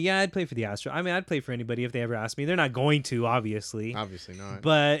would say, yeah, I'd play for the Astros. I mean, I'd play for anybody if they ever asked me. They're not going to, obviously. Obviously not.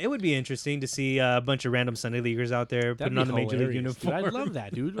 But it would be interesting to see a bunch of random Sunday leaguers out there That'd putting be on the Major League hilarious, dude. uniform. I'd love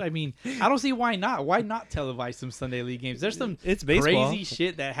that, dude. I mean, I don't see why not. Why not televise some Sunday league games? There's some It's baseball. crazy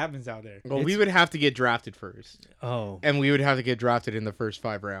shit that happens out there. Well, we would have to get drafted first, Oh, and we would have to get drafted in the first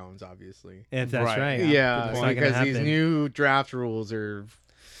 5 rounds, obviously. if that's Right. right. Yeah, It's not gonna because these happen. new draft rules are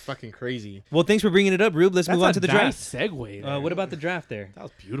fucking crazy. Well, thanks for bringing it up, Rube. Let's That's move on a to the nice draft. segue. There. What about the draft there? That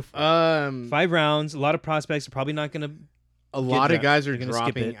was beautiful. 5 rounds, a lot of prospects are probably not going to. a lot of drafted. guys are They're gonna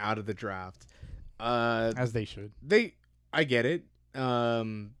skip dropping it. out of the draft. As they should. I get it,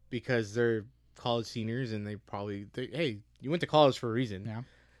 because they're college seniors and hey, you went to college for a reason. Yeah.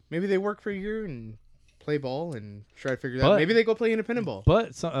 Maybe they work for a year and play ball and try to figure that But- out. Maybe they go play independent ball. But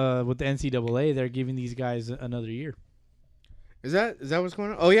with the NCAA, they're giving these guys another year. Is that what's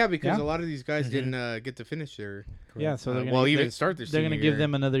going on? Oh yeah, because Yeah. a lot of these guys Mhm. didn't get to finish their. Yeah, so they're gonna even they're, start their. they're gonna senior give year.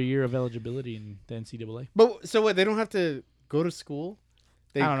 them another year of eligibility in the NCAA. But so what? They don't have to go to school.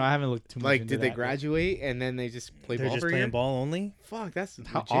 They, I don't know. I haven't looked too much. Like, into did they that, but graduate and then they just play They're ball just for a playing year? ball only. Fuck, that's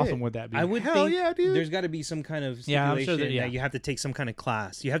How legit. awesome would that be? I would Hell think yeah, dude. there's got to be some kind of Yeah, I'm stipulation sure that- yeah. you have to take some kind of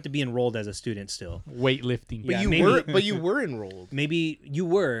class. You have to be enrolled as a student still. Weightlifting. But Yeah, you maybe- but you were enrolled. Maybe you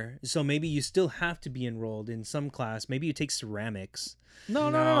were, so maybe you still have to be enrolled in some class. Maybe you take ceramics, No.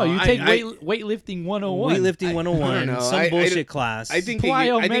 No, You I- take I- weightlifting 101. weightlifting 101, I don't know. some I- bullshit class. I think they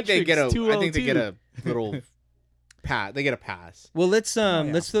get a Plyometrics little pass. They get a pass. Well, let's yeah.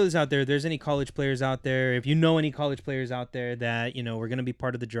 let's throw this out there. If there's any college players out there, if you know any college players out there that we're going to be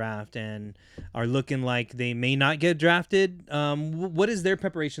part of the draft and are looking like they may not get drafted, what does their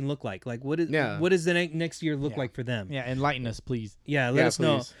preparation look like? Like what does the next year look Yeah. like for them? Yeah, enlighten us, please. Yeah, let us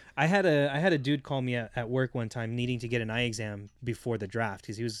know. please. I had a dude call me at work one time needing to get an eye exam before the draft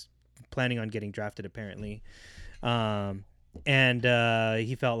because he was planning on getting drafted apparently. And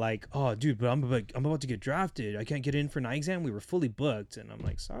he felt like, oh, dude, but I'm about to get drafted. I can't get in for an eye exam. We were fully booked, and I'm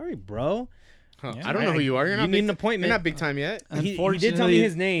like, sorry, bro. Huh. Yeah. I don't know who you are. You're You not need big, an appointment. You're not big time yet. He did tell me Unfortunately,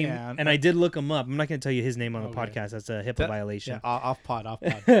 his name, yeah, and I did look him up. I'm not going to tell you his name on the Okay. podcast. That's a HIPAA That- violation. Yeah, off pod.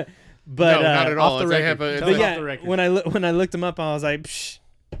 But no, not at all. off the It's record. like, Tell but us off yeah, the record. when I looked him up, I was like, Psh,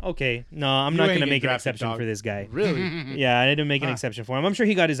 okay, no, I'm You not ain't going to getting make an drafted, exception dog. for this guy. Really? Yeah, I didn't make an Huh. exception for him. I'm sure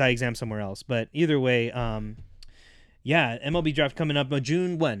he got his eye exam somewhere else. But either way, yeah, MLB draft coming up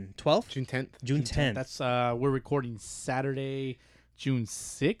June when? 12th? June 10th. June 10th. That's we're recording Saturday, June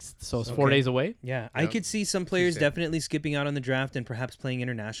 6th, so it's 4 Okay. days away. Yeah, I Yep. could see some players Tuesday. definitely skipping out on the draft and perhaps playing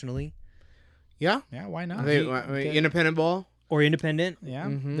internationally. Yeah. Yeah, why not? Independent ball. or independent. Yeah,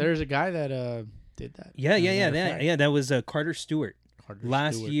 Mhm. there's a guy that did that. Yeah, as a yeah, yeah, matter of fact. yeah. That was Carter Stewart. Carter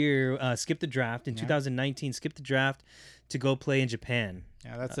Last Stewart. year, skipped the draft in Yeah. 2019. Skipped the draft to go play in Japan.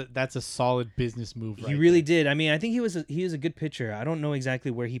 Yeah, that's a solid business move. He really did. I mean, I think he was a good pitcher. I don't know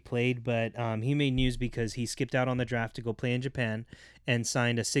exactly where he played, but he made news because he skipped out on the draft to go play in Japan and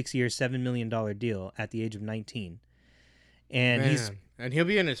signed a 6-year, $7 million deal at the age of 19. And and he'll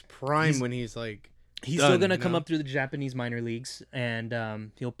be in his prime he's- when he's like. he's done, still gonna you come know? up through the Japanese minor leagues,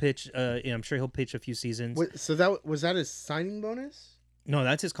 and he'll pitch. I'm sure he'll pitch a few seasons. So that was that his signing bonus? No,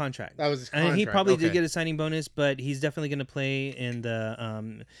 that's his contract. That was his contract. And he probably did okay. get a signing bonus, but he's definitely going to play in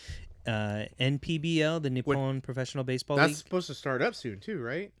the NPBL, the Nippon Professional Baseball That's League. supposed to start up soon too,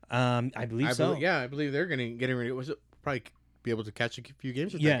 right? I believe so. I believe they're getting ready. Was it probably be able to catch a few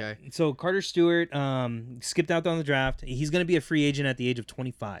games with Yeah. that guy? So Carter Stewart skipped out on the draft. He's going to be a free agent at the age of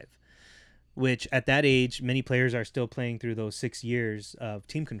 25, which at that age, many players are still playing through those 6 years of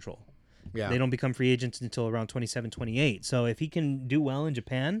team control. Yeah. They don't become free agents until around 27, 28. So if he can do well in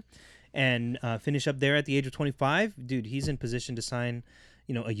Japan and finish up there at the age of 25, dude, he's in position to sign,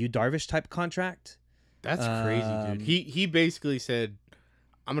 a Yu Darvish type contract. That's crazy, dude. He basically said,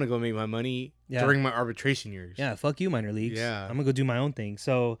 "I'm gonna go make my money Yeah. during my arbitration years." Yeah, fuck you, minor leagues. Yeah. I'm gonna go do my own thing.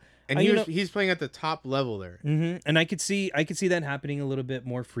 So, and he's playing at the top level there. and I could see that happening a little bit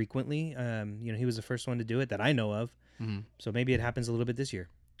more frequently. He was the first one to do it that I know of. Mhm. So maybe it happens a little bit this year.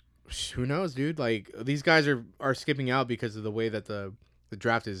 Who knows, dude? Like these guys are skipping out because of the way that the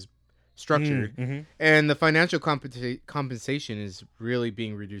draft is structured, Mm-hmm. and the financial compensation is really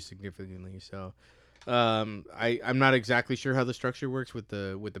being reduced significantly. So, I'm not exactly sure how the structure works with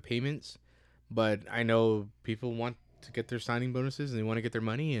the payments, but I know people want to get their signing bonuses and they want to get their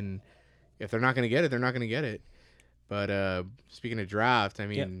money, and if they're not going to get it, they're not going to get it. But speaking of draft, I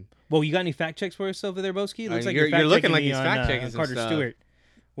mean, Well, you got any fact checks for us over there, Boski? Looks like you're fact looking checking like me he's on, fact checking some Carter stuff. Stewart.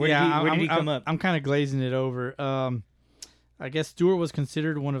 Where did he come up? I'm kind of glazing it over. I guess Stewart was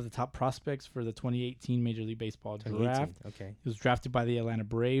considered one of the top prospects for the 2018 Major League Baseball draft. 2018. Okay. He was drafted by the Atlanta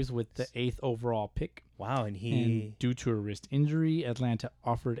Braves with the 8th overall pick. Wow, and And due to a wrist injury, Atlanta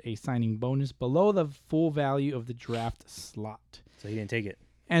offered a signing bonus below the full value of the draft slot. so he didn't take it.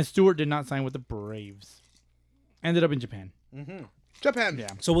 And Stewart did not sign with the Braves. Ended up in Japan. Japan. Yeah.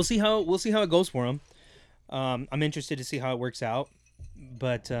 So we'll see how it goes for him. I'm interested to see how it works out,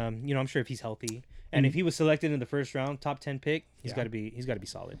 but I'm sure if he's healthy and if he was selected in the first round, top 10 pick, he's got to be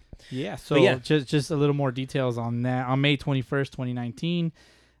solid. Yeah, so yeah. just a little more details on that. On May 21st, 2019,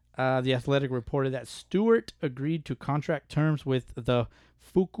 The Athletic reported that Stewart agreed to contract terms with the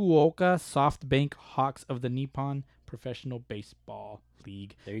Fukuoka SoftBank Hawks of the Nippon Professional Baseball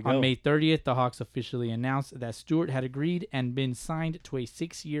League. There you go. On May 30th, the Hawks officially announced that Stewart had agreed and been signed to a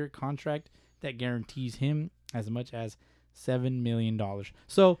 6-year contract that guarantees him as much as $7 million.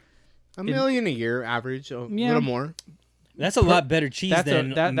 So $1 million a year average, a Yeah. little more. That's a lot better cheese that's a-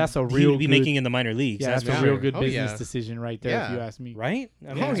 than that's a he real would be good- making in the minor leagues. yeah, that's for a sure. real good Oh, business yeah. decision right there, if Yeah. you ask me. Right?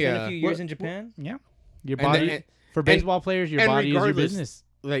 I mean, Oh, spend yeah. a few years Well, in Japan. Yeah. Your And body then- for baseball players, your and body is your regardless- business.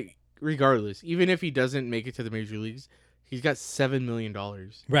 Like regardless, even if he doesn't make it to the major leagues, he's got $7 million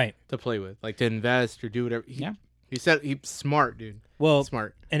Right. to play with, like to invest or do whatever. Yeah. He said he's smart, dude. Well,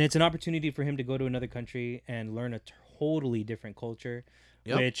 Smart. and it's an opportunity for him to go to another country and learn a totally different culture,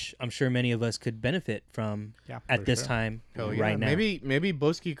 Yep. which I'm sure many of us could benefit from Yeah, at for this sure. time Hell yeah. right now. Maybe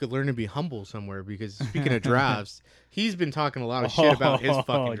Boski could learn to be humble somewhere because speaking of drafts, he's been talking a lot of shit about his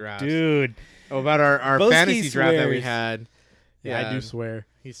fucking drafts. Dude. Oh, about our Boski fantasy draft that we swears. had. Yeah, I do swear.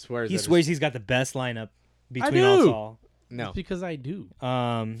 He swears. He that swears he's got the best lineup between do. us all. No. It's because I do.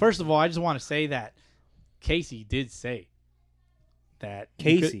 Um, First of all, I just want to say that Casey did say that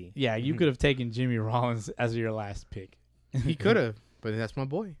you could- Casey? you could have taken Jimmy Rollins as your last pick. He could have, but that's my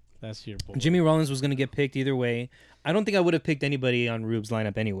boy. That's your boy. Jimmy Rollins was going to get picked either way. I don't think I would have picked anybody on Rube's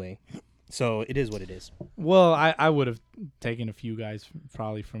lineup anyway. So it is what it is. Well, I would have taken a few guys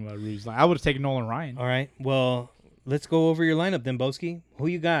probably from a Ruse line. I would have taken Nolan Ryan. All right. Well, let's go over your lineup then, Boski. Who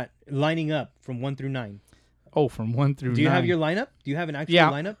you got lining up from 1 through 9? Oh, from 1 through 9. Do you have your lineup? Do you have an actual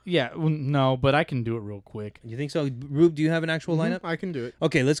yeah lineup? Yeah, well, no, but I can do it real quick. You think so? Rube, do you have an actual lineup? I can do it.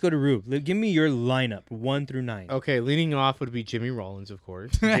 Okay, let's go to Rube. Give me your lineup, 1 through 9. Okay, leading off would be Jimmy Rollins, of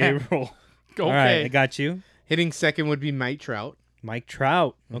course. J-roll. Okay. All right, I got you. Hitting second would be Mike Trout. Mike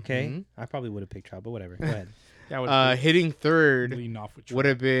Trout. Okay. Mhm. I probably would have picked Trout, but whatever. Go ahead. That would Hitting third lean off with would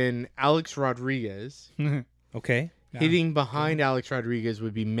have been Alex Rodriguez. Okay. Hitting behind Alex Rodriguez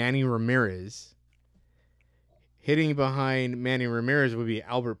would be Manny Ramirez. Hitting behind Manny Ramirez would be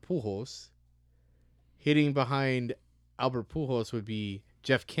Albert Pujols. Hitting behind Albert Pujols would be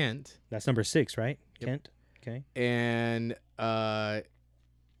Jeff Kent. That's number 6, right? Yep. Kent. Okay. And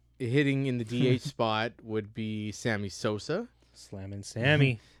hitting in the DH spot would be Sammy Sosa. Slamming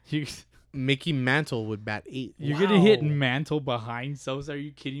Sammy. You, Mickey Mantle would bat 8. you're gonna hit Mantle behind Sosa? Are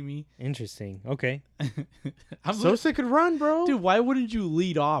you kidding me? Interesting. Okay. Sosa could run, bro. Dude, why wouldn't you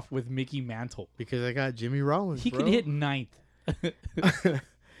lead off with Mickey Mantle? Because I got Jimmy Rollins. He bro. could hit ninth.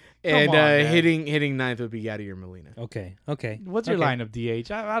 And on, man. hitting ninth would be Yadier Molina. Okay. Okay. What's your Okay. lineup, DH?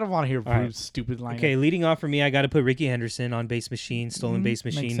 I don't want to hear All right. Bruce's stupid lineup. Okay, leading off for me, I got to put Ricky Henderson on base machine, stolen base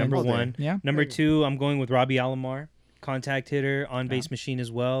makes machine, sense. number All day. 1. Yeah. Number 2, I'm going with Robbie Alomar, contact hitter, on base machine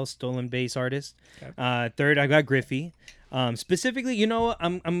as well, stolen base artist. Okay. Third, I got Griffey. Specifically,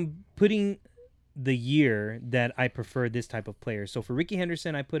 I'm putting the year that I prefer this type of player. So for Ricky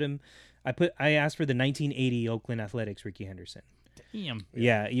Henderson, I asked for the 1980 Oakland Athletics Ricky Henderson. Damn.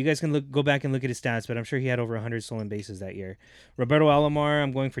 Yeah, you guys can go back and look at his stats, but I'm sure he had over 100 stolen bases that year. Roberto Alomar,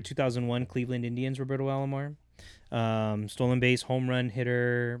 I'm going for 2001 Cleveland Indians Roberto Alomar. Stolen base, home run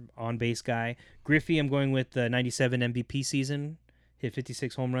hitter, on base guy. Griffey, I'm going with the 97 MVP season, hit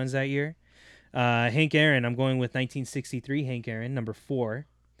 56 home runs that year. Hank Aaron, I'm going with 1963 Hank Aaron, number 4.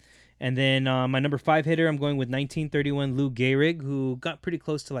 And then my number 5 hitter, I'm going with 1931 Lou Gehrig, who got pretty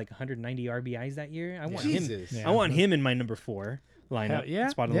close to like 190 RBIs that year. I want him. Jesus. Yeah. I want him in my number 4 lineup. Hell, yeah.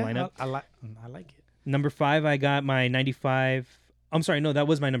 Spot of the lineup. I like it. Number 5, I got my 95. I'm sorry, no, that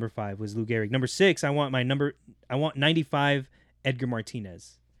was my number 5. Was Lou Gehrig. Number 6, I want 95 Edgar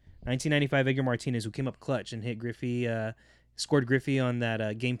Martinez. 1995 Edgar Martinez, who came up clutch and hit Griffey. Scored Griffey on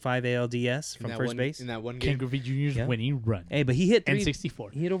that Game 5 ALDS from first base. In that one Ken game. Griffey Jr.'s Yeah. winning run. Hey, but he hit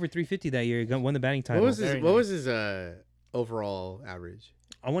N64. He hit over 350 that year. He won the batting title. What was Very his overall average?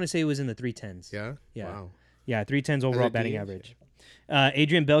 I want to say it was in the 310s. Yeah. Yeah. Wow. Yeah, 310s overall a batting DH? average.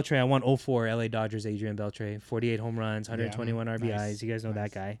 Adrian Beltre, I want 04 LA Dodgers Adrian Beltre. 48 home runs, 121 RBIs. Nice. You guys know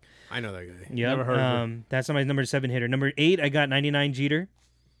Nice. that guy. I know that guy. Yeah. Never heard of him. That's my number 7 hitter. Number 8, I got 99 Jeter.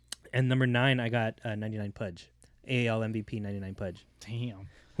 And number 9, I got 99 Pudge. AL MVP 99 Pudge. Damn.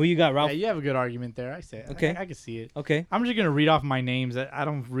 Who you got, Ralph? Yeah, you have a good argument there. I say. Okay. I can see it. Okay. I'm just gonna read off my names. I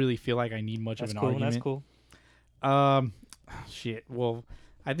don't really feel like I need much That's of an cool. argument. That's cool. Shit. Well,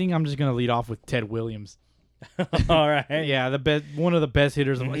 I think I'm just gonna lead off with Ted Williams. All right. Yeah, the best, one of the best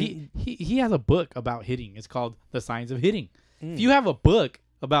hitters. Mhm. He has a book about hitting. It's called The Science of Hitting. Mm. If you have a book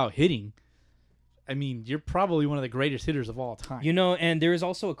about hitting, I mean, you're probably one of the greatest hitters of all time. And there is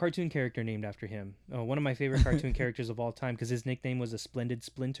also a cartoon character named after him. One of my favorite cartoon characters of all time, because his nickname was a Splendid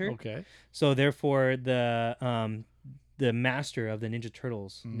Splinter. Okay. So therefore, the master of the Ninja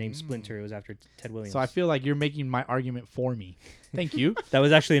Turtles named Splinter was after Ted Williams. So I feel like you're making my argument for me. Thank you. that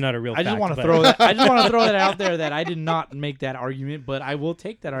was actually not a real. I just fact, want to but- throw that. I just want to throw that out there that I did not make that argument, but I will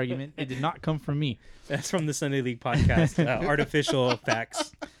take that argument. It did not come from me. That's from the Sunday League podcast. Artificial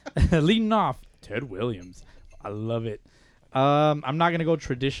facts. Leading off, Ted Williams. I love it. I'm not gonna go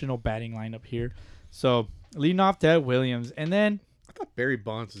traditional batting lineup here. So leading off, Ted Williams, and then I thought Barry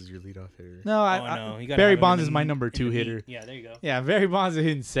Bonds was your leadoff hitter. no, You gotta Barry have him Bonds in is my the- number in 2 the hitter. meat. Yeah, there you go. Yeah, Barry Bonds is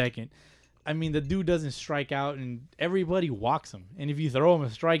hitting second. I mean, the dude doesn't strike out, and everybody walks him. And if you throw him a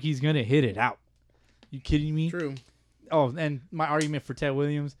strike, he's gonna hit it out. You kidding me? True. Oh, and my argument for Ted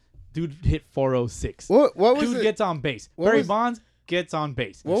Williams, dude hit 406. What was Dude it? gets on base. what Barry was- Bonds gets on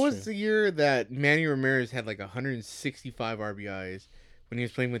base. What That's was true. the year that Manny Ramirez had like 165 RBIs when he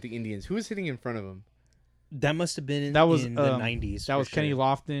was playing with the Indians? Who was hitting in front of him? That must have been That was, in the 90s. That for was Kenny sure.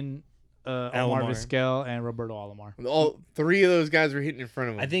 Lofton, Omar Alomar. Vizquel, and Roberto Alomar. All 3 of those guys were hitting in front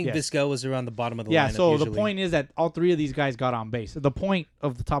of him. I think Yes. Vizquel was around the bottom of the Yeah, lineup. so usually. the point is that all 3 of these guys got on base. The point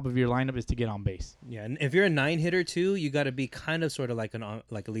of the top of your lineup is to get on base. Yeah, and if you're a 9 hitter too, you got to be kind of sort of like a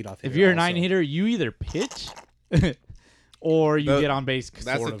leadoff hitter. If you're a also. 9 hitter, you either pitch or you But get on base. that's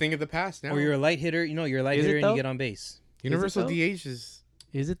sort the of. thing of the past now. or you're a light hitter. You're a light Is it hitter and though? you get on base. Universal though? DH is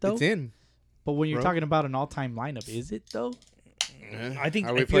Is it though? it's in. But when you're bro. talking about an all-time lineup, is it though? I think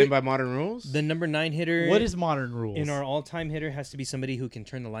Are we if playing you're- by modern rules? The number 9 hitter. What is modern rules? in our all-time hitter has to be somebody who can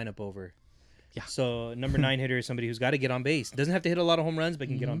turn the lineup over. Yeah. So number 9 hitter is somebody who's got to get on base. Doesn't have to hit a lot of home runs, but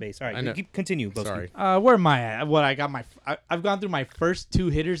can get on base. All I right, know. continue. Boski. Sorry. Where am I at? What I got my I've gone through my first 2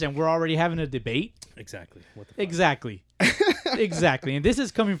 hitters and we're already having a debate. Exactly. What the fuck? Exactly. Exactly. And this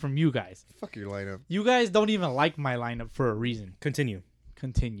is coming from you guys. Fuck your lineup. You guys don't even like my lineup for a reason. Continue.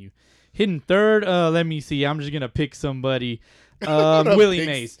 Continue. Hitting third, let me see. I'm just gonna pick somebody. Willie pick-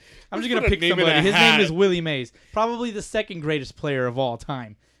 Mays. I'm just put gonna a pick name in somebody. a His hat. name is Willie Mays. Probably the second greatest player of all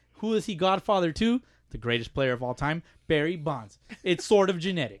time. Who is he godfather to? The greatest player of all time, Barry Bonds. It's sort of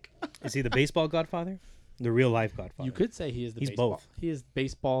genetic. Is he the baseball godfather? The real life godfather. You could say he is the He's baseball. both. He is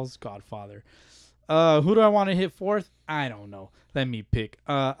baseball's godfather. Who do I want to hit fourth? I don't know. Let me pick.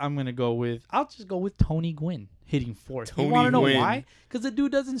 I'm gonna go with. I'll just go with Tony Gwynn hitting fourth. You want to know Gwynn. why? Because the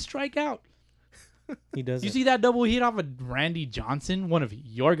dude doesn't strike out. He doesn't. You see that double hit off of Randy Johnson, one of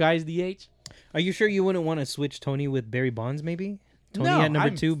your guys, DH? Are you sure you wouldn't want to switch Tony with Barry Bonds? Maybe Tony No, at number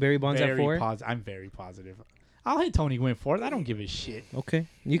I'm 2, Barry Bonds at 4. I'm very positive. I'll hit Tony Gwynn fourth. I don't give a shit. Okay,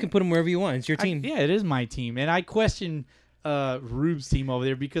 you can put him wherever you want. It's your team. Yeah, it is my team, and I question Rube's team over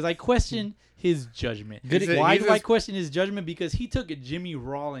there because I question his judgment. Why do I question his judgment? Because he took Jimmy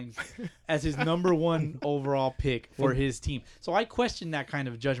Rawlings as his number 1 overall pick for his team. So I question that kind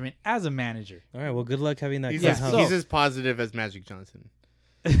of judgment as a manager. All right. Well, good luck having that. He's, clubhouse. he's as positive as Magic Johnson.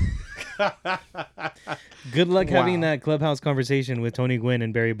 Good luck having Wow. that clubhouse conversation with Tony Gwynn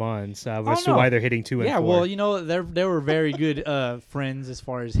and Barry Bonds as to no. why they're hitting 2 and 4. Yeah, well, you know, they were very good friends as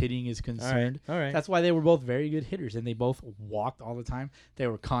far as hitting is concerned. All right. That's why they were both very good hitters, and they both walked all the time. They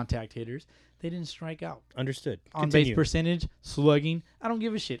were contact hitters. They didn't strike out. Understood. On Continue. base percentage, slugging. I don't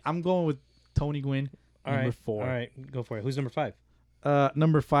give a shit. I'm going with Tony Gwynn, All number right. 4. All right. Go for it. Who's number 5?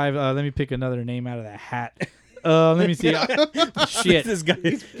 Number 5. Let me pick another name out of that hat. Let me see. Shit. This guy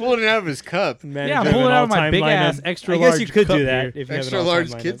is Pulling it out of his cup. Yeah, I'm pulling out of my big ass extra I guess large you could cup do that here. if you have an Extra all-time large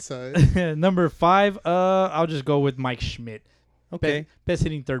lineup. kid size. Number 5. I'll just go with Mike Schmidt. Okay. Best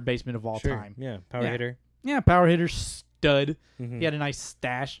hitting third baseman of all Sure. time. Yeah. Power Yeah. hitter. Yeah, power hitter, stud. Mhm. He had a nice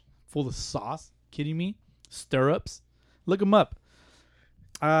stash full of sauce. Kidding me? Stirrups. Look him up.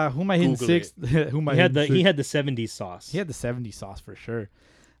 Who am I hitting Google sixth? Who am I He had hitting the sixth? 70s sauce. He had the 70 sauce for sure.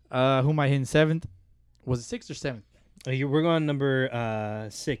 Who am I hitting seventh? Was it 6th or 7th? We're going number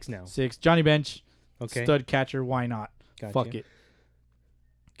 6 now. 6. Johnny Bench. Okay. Stud catcher. Why not? Gotcha. Fuck it.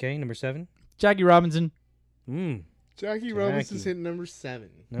 Okay. Number 7. Jackie Robinson. Jackie Robinson's hitting number 7.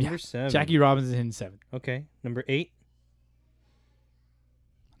 Number Yeah. 7. Jackie Robinson hitting 7. Okay. Number 8.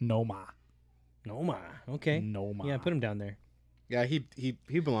 Noma. Noma. Okay. Noma. Yeah. Put him down there. Yeah, he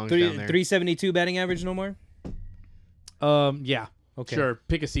belongs down there. 372 batting average. No more. Yeah. Okay. Sure.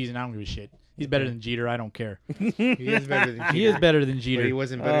 Pick a season. I don't give a shit. He's better than Jeter. I don't care. He is better than He is better than But Jeter. he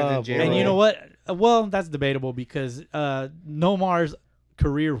wasn't better Oh, than boy. J-Lo. And you know what? Well, that's debatable because Nomar's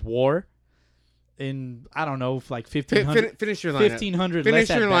career WAR in, I don't know, like 1,500. Finish your lineup. 1,500 Finish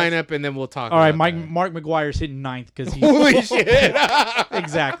less your at-bats. lineup, and then we'll talk. All right, about that. Mark McGuire's hitting 9th because he's Holy shit!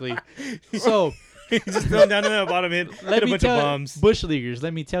 exactly. So Just throw him down to the bottom. Hit let a me bunch of tell bombs. Bush Leaguers.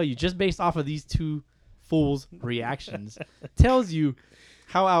 Let me tell you, just based off of these two fools' reactions, tells you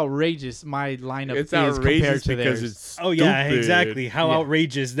how outrageous my lineup It's is compared outrageous to because theirs. it's Oh yeah, stupid. exactly. How Yeah.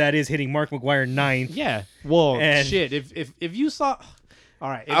 outrageous that is hitting Mark McGuire 9th. Yeah. Well, And- shit. If you saw, all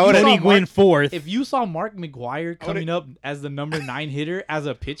right. If I you would've- saw Tony Gwynn 4th. If you saw Mark McGuire coming would've- up as the number 9 hitter as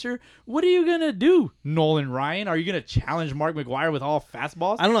a pitcher, what are you gonna do, Nolan Ryan? Are you gonna challenge Mark McGuire with all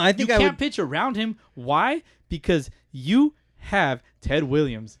fastballs? I don't know. I think you I can't would. pitch around him. Why? Because you have Ted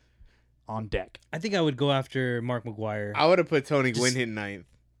Williams on deck. I think I would go after Mark McGuire. I would have put Tony Just- Gwynn hitting 9th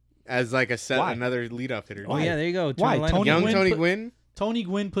as like Why? another leadoff hitter. Oh yeah, there you go. Turn Why? the lineup. Tony Young Gwynn Tony put- Gwynn. Tony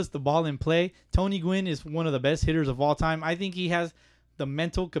Gwynn puts the ball in play. Tony Gwynn is one of the best hitters of all time. I think he has the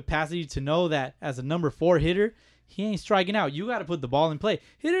mental capacity to know that as a number 4 hitter, he ain't striking out. You got to put the ball in play.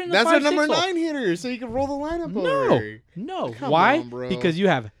 Hit it in the That's a 5-6 number hole. 9 hitter, so you can roll the lineup No, over. no. Come Why? on, bro. Because you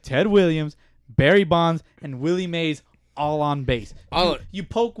have Ted Williams, Barry Bonds, and Willie Mays all on base. You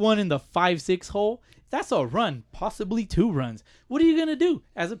poke one in the 5-6 hole. That's a run, possibly 2 runs. What are you gonna do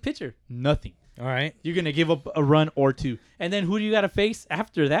as a pitcher? Nothing. All right. You're gonna give up a run or 2, and then who do you got to face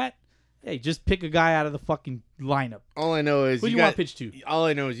after that? Hey, just pick a guy out of the fucking lineup. All I know is Who do you guys, want to pitch to? All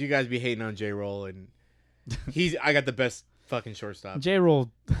I know is you guys be hating on J-Roll, and I got the best fucking shortstop.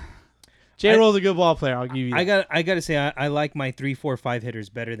 J-Roll. J-Roll's a good ball player. I'll give you that. I got to say I like my 3-4-5 hitters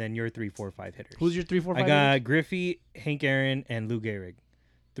better than your 3-4-5 hitters. Who's your 3, 4, 5? I got Griffey, Hank Aaron, and Lou Gehrig.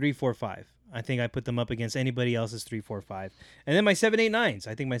 3-4-5. I think I put them up against anybody else's 3-4-5. And then my 7-8-9s.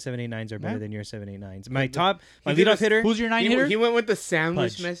 I think my 7-8-9s are better Yeah. than your 7-8-9s. My he did leadoff a- hitter. Who's your 9 He, hitter? he went with the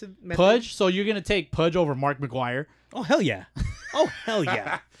sandwich Pudge. method. Pudge. So you're gonna take Pudge over Mark McGuire. Oh hell yeah! Oh hell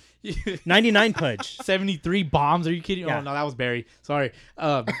yeah! 99 Pudge. 73 bombs. Are you kidding? Yeah. Oh no, that was Barry. Sorry.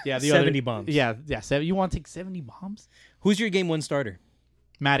 Yeah, the 70 other, bombs. Yeah. You want to take 70 bombs? Who's your game 1 starter?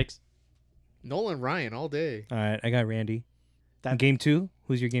 Maddox. Nolan Ryan all day. All right, I got Randy. That- Game 2.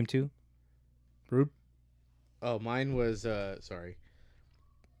 Who's your game 2? Rube. Oh, mine was Roy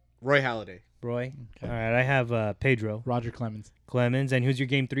Halladay. Roy. Okay. All right, I have Pedro Roger Clemens. Clemens. And who's your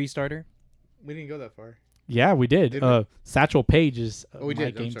game 3 starter? We didn't go that far. Yeah, we did. Did we? Satchel Paige is Oh, we my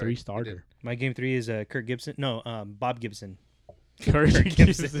did. I'm game sorry. 3 We starter. My game 3 is Kirk Gibson. No, Bob Gibson. Kurt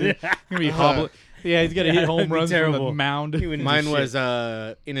Gibson. Gonna be hobbling. Yeah, he's gonna hit that'd home be runs from the terrible. mound. He wouldn't do Mine shit.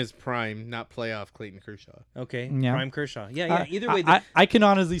 was in his prime, not playoff Clayton Kershaw. Okay, Yeah. Prime Kershaw. Yeah. Either way, I can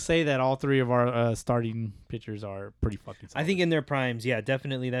honestly say that all three of our starting pitchers are pretty fucking solid. I think in their primes, yeah,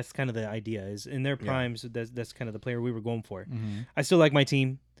 definitely. That's kind of the idea. Is in their primes, that's kind of the player we were going for. Mhm. I still like my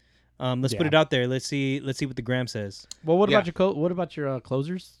team. Let's put Yeah. it out there. Let's see what the gram says. Well, what Yeah. about your what about your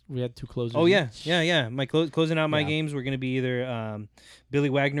closers? We had two closers. Oh yeah, each. yeah. My closing out my Yeah. games, we're gonna be either Billy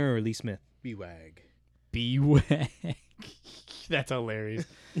Wagner or Lee Smith. B-Wag. B-Wag. That's hilarious.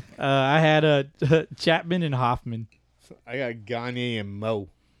 I had Chapman and Hoffman. I got Gagne and Mo.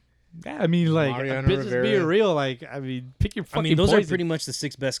 Yeah, I mean, like, Mariano business being Rivera. real. Like, I mean, pick your fucking I mean, those poison. are pretty much the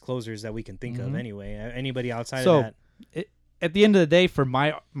 6 best closers that we can think of. Mhm. Anyway, anybody outside So- of that, At the end of the day, for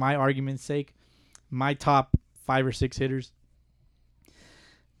my argument's sake, my top 5 or 6 hitters,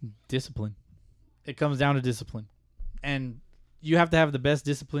 discipline. It comes down to discipline, and you have to have the best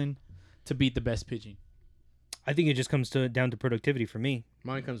discipline to beat the best pitching. I think it just comes down to productivity for me.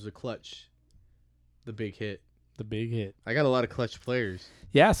 Mine comes with clutch. The big hit. The big hit. I got a lot of clutch players.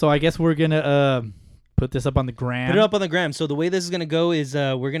 Yeah, so I guess we're gonna put this up on the gram. Put it up on the gram. So the way this is gonna go is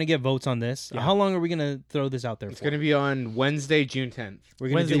we're gonna get votes on this. Yeah. How long are we gonna throw this out there It's for? going to be on Wednesday, June 10th. We're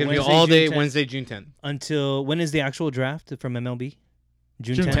gonna Wednesday, do It's going to be Wednesday, all day June 10th, Wednesday, June 10th. until when is the actual draft from MLB?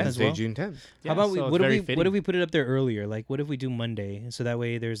 June June 10th 10th. as Wednesday, well. June 10th. Yeah, How about so we? it's What very if fitting. we put it up there earlier? Like, what if we do Monday? So that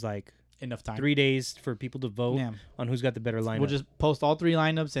way, there's like Enough time. 3 days for people to vote Yeah. on who's got the better lineup. We'll just post all 3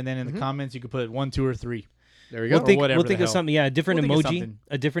 lineups, and then in the Mhm. comments you could put 1, 2, or 3. There we we'll go. think, whatever we'll the think of hell. something. Yeah, a different We'll think of emoji. something.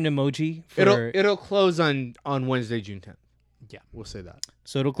 A different emoji. For, It'll close on Wednesday, June 10th. Yeah. We'll say that.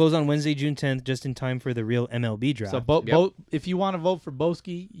 so it'll close on Wednesday, June 10th, just in time for the real MLB draft. So Yep. if you want to vote for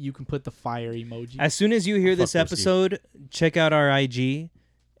Boski, you can put the fire emoji. As soon as you hear this Fuck Boski. episode, check out our IG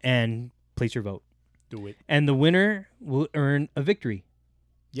and place your vote. Do it. And the winner will earn a victory.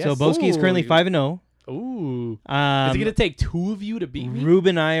 Yes. So Boski is currently Ooh. 5-0. Ooh. Is it Um, gonna take 2 of you to beat me? Rube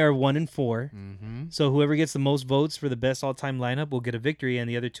and I are 1-4. Mm-hmm. So whoever gets the most votes for the best all-time lineup will get a victory, and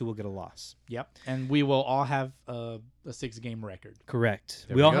the other 2 will get a loss. Yep. And we will all have a 6-game record. Correct.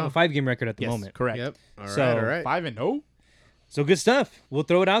 There we we all go. have a 5-game record at the Yes, moment. correct. Yep. All right. So, all right. 5-0. So good stuff. We'll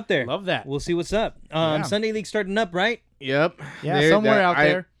throw it out there. Love that. We'll see what's up. Yeah. Sunday League starting up, right? Yep. Yeah, There- somewhere that- out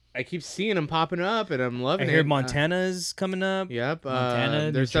there. I keep seeing them popping up, and I'm I loving it. hear Montana's coming up. Yep. Montana,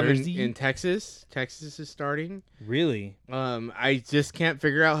 New there's some Jersey. in Texas. Texas is starting. Really? I just can't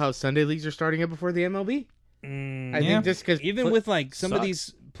figure out how Sunday leagues are starting up before the MLB. I Yeah. think just because Even with like some of sucks.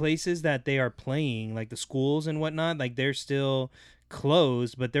 these places that they are playing, like the schools and whatnot, like they're still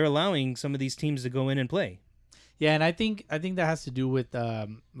closed, but they're allowing some of these teams to go in and play. Yeah, and I think that has to do with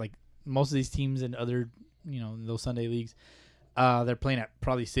like most of these teams and other those Sunday leagues, they're playing at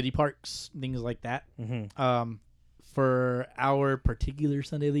probably city parks, things like that. Mm-hmm. For our particular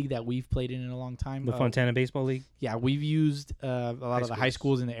Sunday league that we've played in a long time, The Fontana Baseball League. yeah, we've used a lot of the high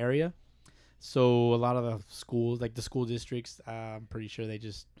schools in the area. So a lot of the schools, like the school districts, I'm pretty sure they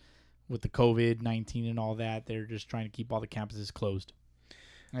just, with the COVID-19 and all that, they're just trying to keep all the campuses closed.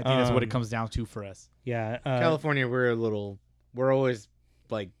 I think that's what it comes down to for us. Yeah. California, we're always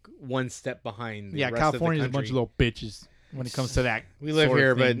like one step behind. The rest California's a of the bunch of country. little bitches when it comes to that. We live sort of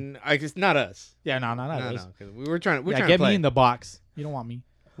here, but thing. it's not us. Yeah, no, No, us. 'cause we're trying. We're Yeah, trying get to play. me in the box. You don't want me.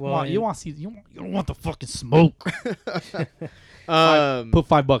 well, You want to see? You don't want the fucking smoke. Um, Put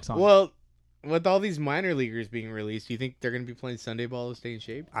 $5 on. it. well, with all these minor leaguers being released, do you think they're going to be playing Sunday ball to stay in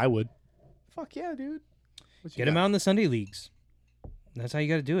shape? I would. Fuck yeah, dude. What you get them got? out in the Sunday leagues. That's how you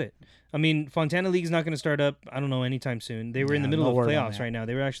got to do it. I mean, Fontana League's not going to start up, I don't know, anytime soon. They were in the Yeah, middle no of word on playoffs that. right now.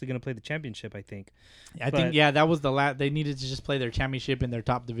 They were actually going to play the championship, I think. I But- think that was the last. They needed to just play their championship in their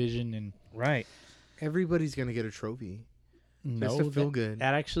top division, and Right. Everybody's going to get a trophy. no, Just to feel good.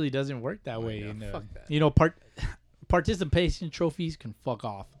 that actually doesn't work that Oh, way. yeah, And, fuck that. participation trophies can fuck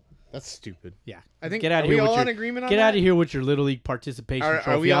off. That's stupid. Yeah, I think. Get out Are of we here with all your in agreement on get that? out of here with your little league participation Are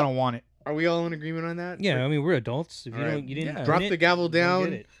trophy. we I all- don't want it. Are we all in agreement on that? Yeah, I mean, we're adults. If you All right. don't, you didn't Yeah. Drop win the it, gavel you don't get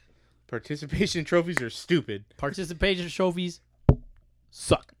down. it. Participation trophies are stupid. Participation trophies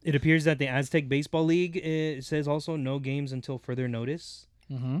suck. It appears that the Aztec Baseball League says also no games until further notice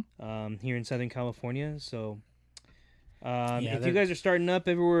Mm-hmm. here in Southern California. So Yeah, if you that- guys are starting up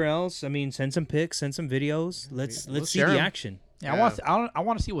everywhere else, I mean, send some pics, send some videos. Let's We'll see share the 'em. action. Yeah, Yeah. I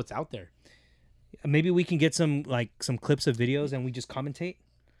want to see what's out there. Maybe we can get some clips of videos and we just commentate.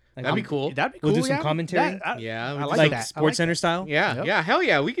 Like, That'd be cool. That'd be cool. We'll do some yeah. commentary? Yeah, I we like like that. Sports Center style. Yeah, Yep. yeah, hell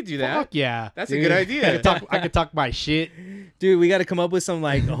yeah, we could do that. Fuck yeah. That's Dude. a good I idea. could talk my shit. Dude, we got to come up with some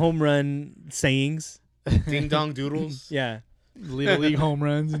home run sayings. Ding dong doodles. Yeah. Little League home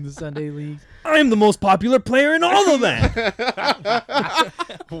runs in the Sunday League. I'm the most popular player in all of that.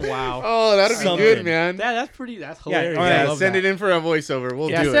 Wow. Oh, that'd be Something. good, man. That's hilarious. all right, I Yeah, love send that. it in for a voiceover. We'll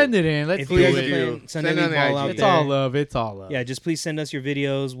Yeah, do send it. it in. Let's If do you guys Please are it. do. playing Sunday Send it on League the ball out IG. It's there, all love. It's all love. yeah, just please send us your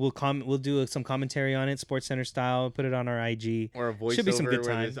videos. We'll do some commentary on it, Sports Center style. Put it on our IG. Or a voiceover. Should be some good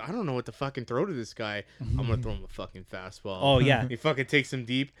where time. it's, I don't know what to fucking throw to this guy. I'm gonna throw him a fucking fastball. Oh yeah, He fucking takes him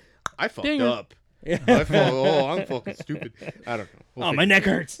deep. I fucked Dinger. up. I'm fucking stupid. I don't know. We'll oh figure my it neck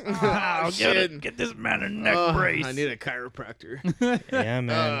out. hurts. Oh, shit. Get this man a neck I need a chiropractor. Yeah,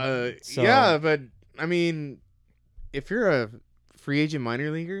 man. So- Yeah, but I mean, if you're a free agent minor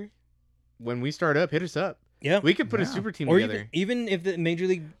leaguer, when we start up, hit us up. Yeah. We could put a Yeah. super team Or together. even if the Major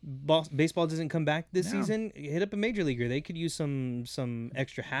League Baseball doesn't come back this Yeah. season, hit up a major leaguer. They could use some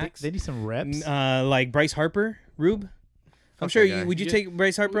extra hacks. They need some reps. Like Bryce Harper, Rube. I'm Fuck sure that you guy. would you Yeah. take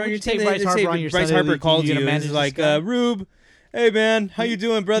Bryce Harper Would on you your take team? Bryce They Harper say on your Bryce Sunday Harper league calls team? You you gonna and manage is this like, guy? Rube, hey man, how you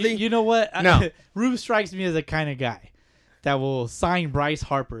doing, brother? You know what? No. Rube strikes me as the kind of guy that will sign Bryce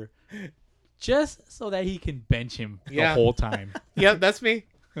Harper just so that he can bench him Yeah. the whole time. Yep, that's me.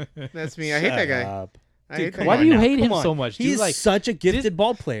 That's me. I hate that guy. Shut up. I Dude, hate come that Why guy. do you now, hate come him on. so much, dude? He's Like, such a gifted this-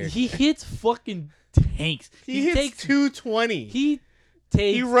 ball player. He hits fucking tanks. He hits takes 220. He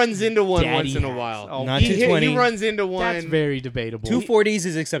takes. He runs into one daddy once in a hacks. while. Oh, Not he, 220. he runs into one. That's very debatable. 240s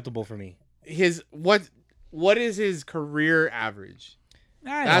is acceptable for me. His what is his career average?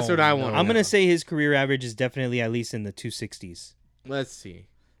 That's what I want. I'm know. gonna say his career average is definitely at least in the 260s. Let's see.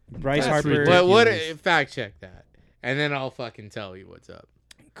 Bryce That's Harper ridiculous. What fact check that, and then I'll fucking tell you what's up.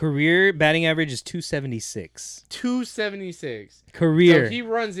 career batting average is 276. 276. Career. So he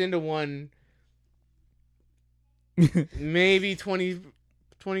runs into one. Maybe 27%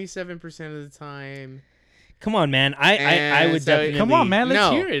 of the time. Come on, man. I And would so- definitely. Come on, man. Let's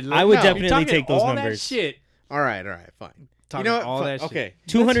No. hear it. I would No. definitely You're talking take those all numbers. That shit. All right, fine. Talking You know what? all that shit. Okay.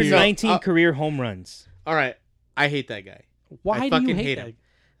 219 So, career home runs. All right. I hate that guy, Why I do you fucking hate hate that? him.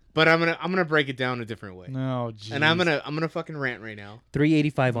 but I'm gonna break it down a different way. No, jeez. And I'm gonna fucking rant right now.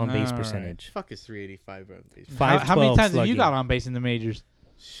 385 on base All right. percentage. Fuck is 385 on base. How, 512 how many times have slugging. you got on base in the majors?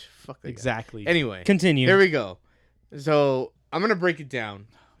 Fuck that guy. Exactly. Anyway, Continue. here we go. So I'm gonna break it down.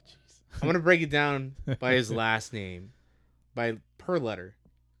 I'm gonna break it down by his last name, per letter,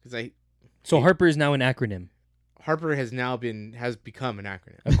 because So Harper is now an acronym, Harper has become an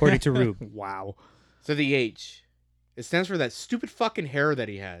acronym. according to Rube. Wow. So the H, it stands for that stupid fucking hair that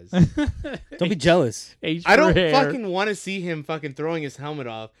he has. Don't be jealous. H I don't for hair. fucking want to see him fucking throwing his helmet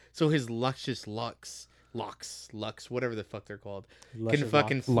off so his luscious locks, whatever the fuck they're called, can Luscious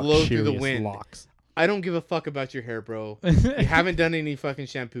fucking locks. flow through the Luxurious wind. locks. I don't give a fuck about your hair, bro. You haven't done any fucking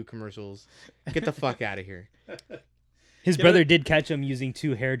shampoo commercials. Get the fuck out of here. His brother did catch him using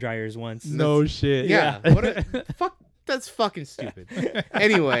 2 hair dryers once. No shit. Yeah. What fuck? That's fucking stupid.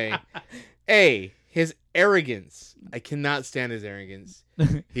 Anyway, his arrogance. I cannot stand his arrogance.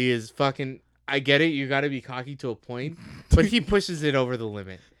 He is fucking. I get it. You got to be cocky to a point, but he pushes it over the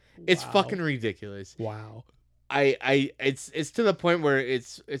limit. It's Wow. fucking ridiculous. Wow. It's to the point where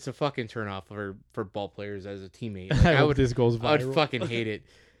it's a fucking turnoff for ball players as a teammate. Like, I hope this goes I viral. would fucking hate it.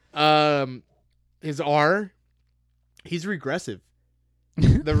 His R, he's regressive.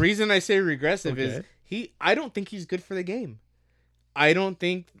 The reason I say regressive is I don't think he's good for the game. I don't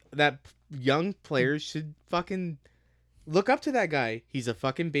think that young players should fucking look up to that guy. He's a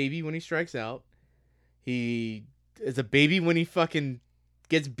fucking baby when he strikes out. He is a baby when he fucking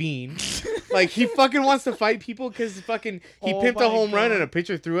gets beamed. Like, he fucking wants to fight people because fucking he Oh pimped a my home run God. and a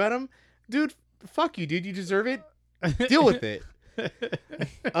pitcher threw at him. Dude, fuck you, dude. You deserve it. Deal with it.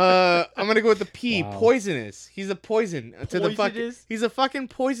 I'm gonna go with the P. Wow. Poisonous. He's a poison to the fucking. Poisonous? He's a fucking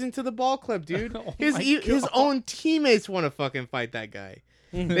poison to the ball club, dude. Oh his my his God. own teammates want to fucking fight that guy.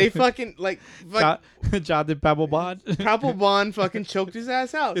 They fucking Jonathan Papelbon. Papelbon fucking choked his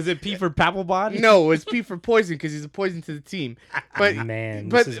ass out. Is it P for Papelbon? No, it's P for poison because he's a poison to the team. But Man,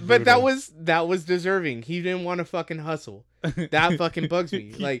 this is but that brutal. was deserving. He didn't want to fucking hustle. That fucking bugs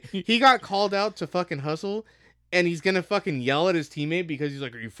me. Like, he got called out to fucking hustle, and he's gonna fucking yell at his teammate because he's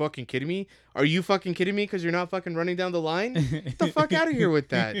like, "Are you fucking kidding me? Are you fucking kidding me? Because you're not fucking running down the line? Get the fuck out of here with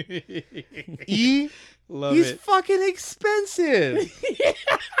that." E, Love he's it. fucking expensive.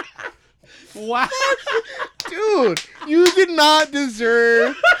 Wow. Dude, you did not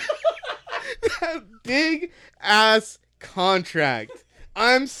deserve that big ass contract.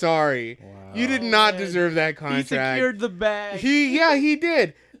 I'm sorry. You did not man. deserve that He contract. secured the bag. He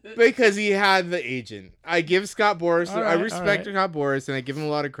did. Because he had the agent. I give Scott Boras, All I right, respect all Scott Boras, and I give him a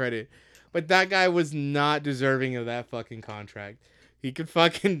lot of credit. But that guy was not deserving of that fucking contract. He could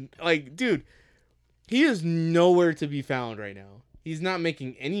fucking, like, dude, He is nowhere to be found right now. He's not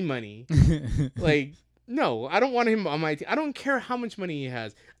making any money. Like, no, I don't want him on my team. I don't care how much money he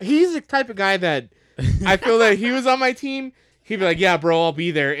has. He's the type of guy that I feel that he was on my team, he'd be like, yeah, bro, I'll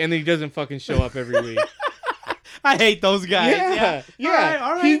be there. And then he doesn't fucking show up every week. I hate those guys. Yeah.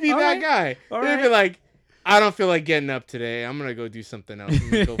 All right, He'd be all that right. guy. All He'd right. be like, I don't feel like getting up today. I'm gonna go do something else.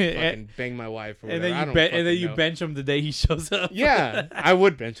 I'm gonna go fucking bang my wife or And whatever. then you bench him the day he shows up. Yeah, I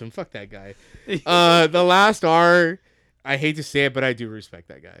would bench him. Fuck that guy. The last R, I hate to say it, but I do respect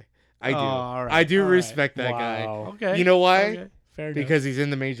that guy. I do. all right, I do all right. respect that Wow. Okay. You know why? Okay. Fair enough. Because he's in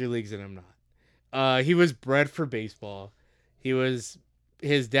the major leagues and I'm not. He was bred for baseball. His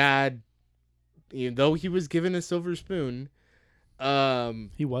dad, though he was given a silver spoon.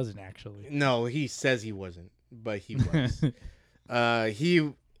 he wasn't actually. No, he says he wasn't, but he was.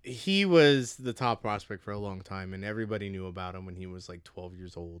 He was the top prospect for a long time, and everybody knew about him when he was like 12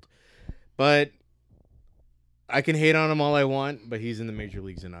 years old. But I can hate on him all I want, but he's in the major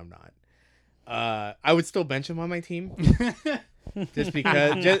leagues and I'm not. I would still bench him on my team just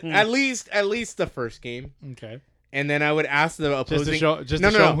because, at least the first game, Okay. and then I would ask the opposing. To show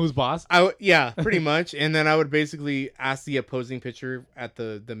him who's boss. Yeah, pretty much. And then I would basically ask the opposing pitcher at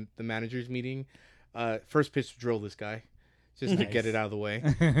the manager's meeting, first pitch drill this guy, just to get it out of the way.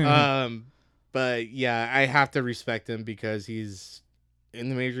 But yeah, I have to respect him because he's in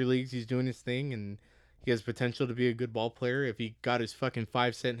the major leagues. He's doing his thing, and he has potential to be a good ball player. If he got his fucking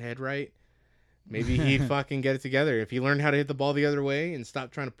 5-cent head right, maybe he'd fucking get it together. If he learned how to hit the ball the other way and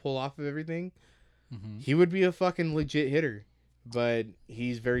stop trying to pull off of everything, he would be a fucking legit hitter. But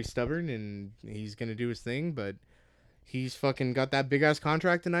he's very stubborn and he's gonna do his thing. But he's fucking got that big ass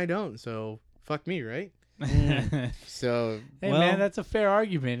contract and I don't. So fuck me, right? So Hey Well- man, that's a fair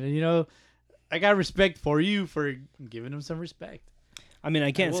argument. And I got respect for you for giving him some respect. I mean,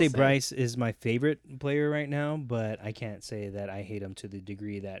 I can't will say say. Bryce is my favorite player right now, but I can't say that I hate him to the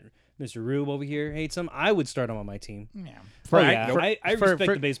degree that Mr. Rube over here hates him. I would start him on my team. Yeah. I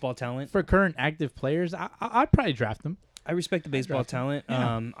respect the baseball talent. For current active players, I'd probably draft them. I respect the baseball draft him. talent.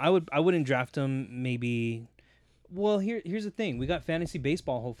 Yeah. I wouldn't draft him maybe. Well, here's the thing. We got fantasy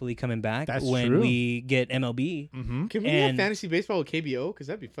baseball hopefully coming back That's when true. we get MLB. Mm-hmm. can we have And- fantasy baseball with KBO? Because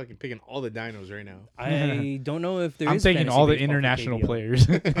that'd be fucking picking all the dinos right now. I don't know if there is. I'm thinking fantasy all the baseball for international KBO. players.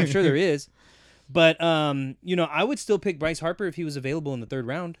 I'm sure there is. But I would still pick Bryce Harper if he was available in the third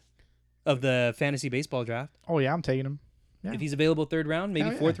round of the fantasy baseball draft. Oh yeah, I'm taking him. Yeah. If he's available third round, maybe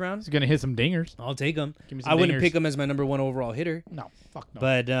Hell yeah. fourth round, He's gonna hit some dingers. I'll take him. Give me some I wouldn't dingers. pick him as my number one overall hitter. No, fuck no.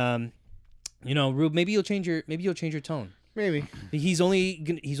 But Rube, maybe you'll change your tone. Maybe. He's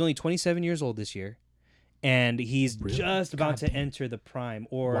only 27 years old this year, and he's Really? just about God to enter the prime,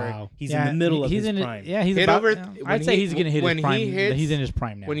 or wow. he's in the middle of he's his in prime. Yeah, he's Hit about. over- yeah. when I'd say he- he's gonna hit when his he prime. hits- He's in his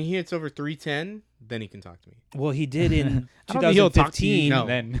prime now. When he hits over 310, then he can talk to me. Well, he did in I don't think he'll talk to you 2015. No.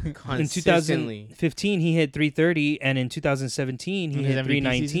 then. In Consistently. 2015, he hit 330, and in 2017, he In his hit MVP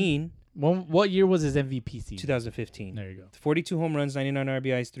 319. What year was his MVP season? 2015. There you go. 42 home runs, 99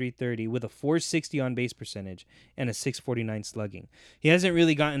 RBIs, 330, with a 460 on base percentage and a 649 slugging. He hasn't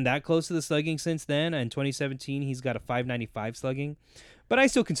really gotten that close to the slugging since then. In 2017, he's got a 595 slugging, but I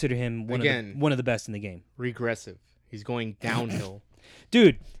still consider him one of the best in the game. Regressive. He's going downhill.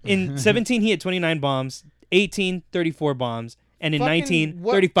 Dude, in 17, he had 29 bombs, 18, 34 bombs, and in Fucking 19,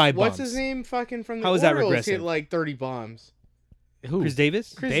 35 bombs. What's his name? Fucking from the How is that Orioles regressive? hit like 30 bombs. Who? Chris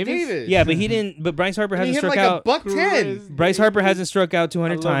Davis? Chris Davis? Davis. Yeah, but he didn't. But Bryce Harper And he hasn't hit struck like out. a buck 10. Bryce Harper hasn't struck out I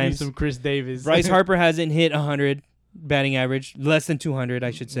 200 love me times. some Chris Davis. Bryce Harper hasn't hit 100 batting average, less than 200,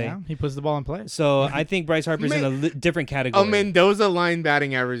 I should say. Yeah, he puts the ball in play. So I think Bryce Harper's in a different category. A Mendoza line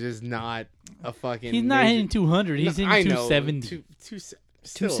batting average is not a fucking. He's not major- hitting 200. He's No, hitting I know. 270.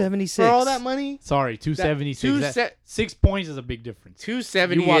 Still, 276. for all that money. Sorry, 276. That- 6 points is a big difference.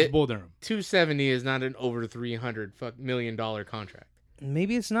 270. You watch Bull Durham. 270 is not an over $300 million contract.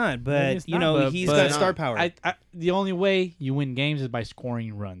 Maybe it's not, Maybe but it's not, but- he's but- got star power. The only way you win games is by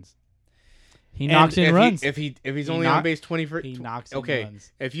scoring runs. He And knocks in If runs. If he's He only knock- on base 20 for he knocks okay. in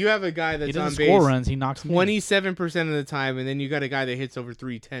runs. If you have a guy He that's doesn't on score base runs. He knocks them in. 27% of the time, and then you got a guy that hits over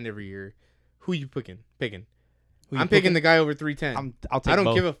 310 every year, who you picking? Who you I'm picking the guy over 310. I'll take I don't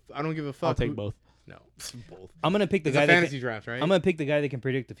both. give a fuck. I'll take who- both. No, both. I'm gonna pick the It's guy a that fantasy draft, right? I'm gonna pick the guy that can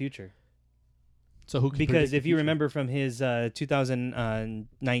predict the future. So who? Can Because predict if the you future? remember from his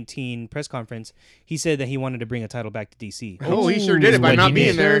 2019 press conference, he said that he wanted to bring a title back to DC. Oh, he sure did it by Ooh, not he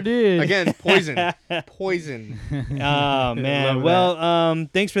being sure there. did. Again, poison. Oh man. Love Well,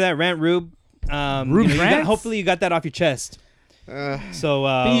 thanks for that rant, Rube. Rube's rants? Hopefully you got that off your chest. So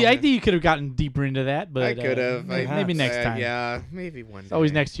I think you could have gotten deeper into that, but I could have. maybe next time. Yeah, maybe one day. It's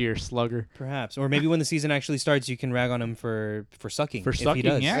always next year, slugger. perhaps, or maybe when the season actually starts, you can rag on him for sucking. For if he sucking,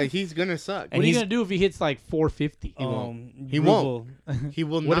 does. yeah. He's gonna suck. And What are you he's- gonna do if he hits like 450? He won't. He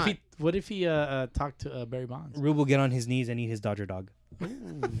will What not. if he talked to Barry Bonds? Rube will get on his knees and eat his Dodger dog.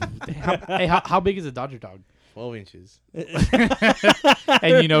 How big is a Dodger dog? 12 inches.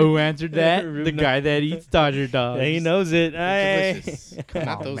 And you know who answered that? Rube The knows. guy that eats Dodger dogs. Yeah, he knows it. Hey. Delicious. Come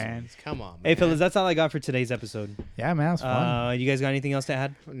Not on, those man. ones. Come on, man. Hey, fellas, that's all I got for today's episode. Yeah, man, it's fun. You guys got anything else to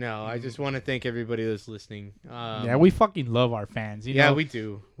add? No, I just want to thank everybody that's listening. Yeah, we fucking love our fans. You yeah, know? we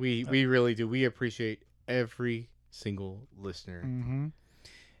do. We really do. We appreciate every single listener. Mm-hmm.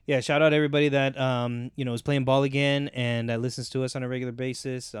 Yeah, shout out everybody that is playing ball again and that listens to us on a regular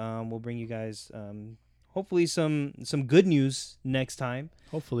basis. We'll bring you guys hopefully some good news next time.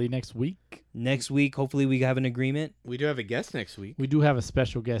 Hopefully next week. Next week, hopefully we have an agreement. We do have a guest next week. We do have a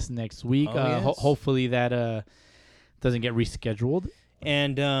special guest next week. Oh, yes. Hopefully that doesn't get rescheduled.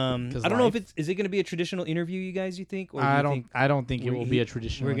 And I don't know if life. is it going to be a traditional interview, you guys? You think? Or do I you don't. think I don't think it we- will be a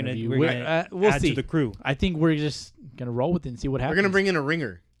traditional we're gonna interview. we're gonna We'll add see. to the crew. I think we're just gonna roll with it and see what happens. We're gonna bring in a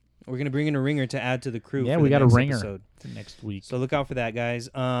ringer. We're gonna bring in a ringer to add to the crew. Yeah, for we the got a next ringer. episode. next week. So look out for that, guys.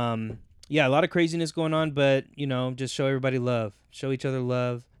 Yeah, a lot of craziness going on, but just show everybody love, show each other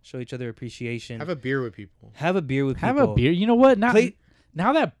love, show each other appreciation. Have a beer with people. Have a beer with Have people. a beer. You know what? Now, Play-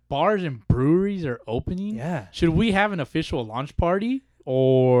 now that bars and breweries are opening, Yeah, should we have an official launch party,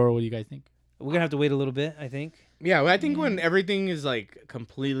 or what do you guys think? we're gonna have to wait a little bit, I think. Yeah, well, I think when everything is like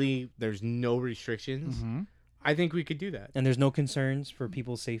completely, there's no restrictions. Mm-hmm. I think we could do that. And there's no concerns for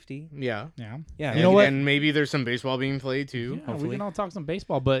people's safety. Yeah. Yeah. Yeah, You know what? And maybe there's some baseball being played too. Yeah, we hopefully. can all talk some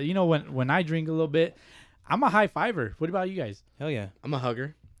baseball, but when I drink a little bit, I'm a high fiver. What about you guys? Hell yeah. I'm a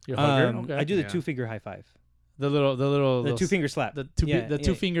hugger. You're a hugger? Okay. I do the Yeah. 2-finger high five, the little the 2-finger slap. the two Yeah, the yeah.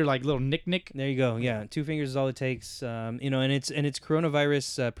 two finger like little nick. There you go. Yeah, 2 fingers is all it takes. And it's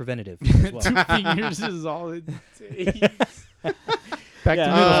coronavirus preventative as well. Two fingers is all it takes. Back Yeah.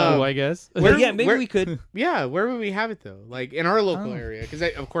 to middle school, I guess. Well, yeah, maybe we could. Yeah, where would we have it though? Like in our local Oh. area, because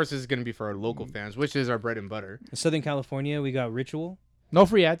of course this is going to be for our local fans, which is our bread and butter. In Southern California, we got Ritual, No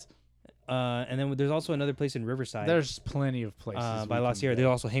free ads. and then there's also another place in Riverside. There's plenty of places by we La can Sierra. go. There's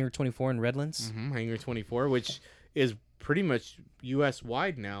also Hangar 24 in Redlands. Hangar 24, which is pretty much U.S.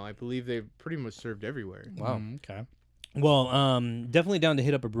 wide now. I believe they've pretty much served everywhere. Wow. Okay. Well, definitely down to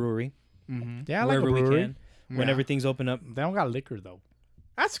hit up a brewery Yeah, I like a wherever we brewery. can when Yeah. everything's open up. They don't got liquor though.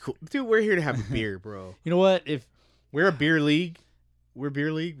 That's cool, dude. We're here to have a beer, bro. You know what? If We're a beer league. We're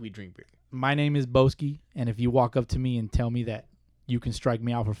beer league. We drink beer. my name is Boski, and if you walk up to me and tell me that you can strike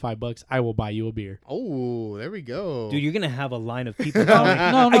me out for $5, I will buy you a beer. Oh, there we go. Dude, you're gonna have a line of people. No, calling.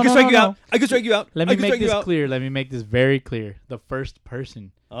 no, I can no, strike no, you no. out. I can strike you out. Let I me can make strike you this out. clear. Let me make this very clear. The first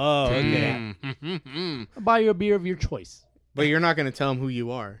person. Oh, okay. I'll buy you a beer of your choice. But you're not gonna tell them who you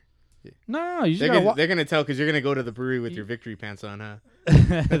are. No, you just They're gotta gonna, they're gonna tell because you're gonna go to the brewery with your victory pants on, huh?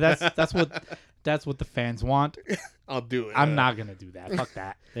 that's what the fans want. I'll do it. I'm not gonna do that. Fuck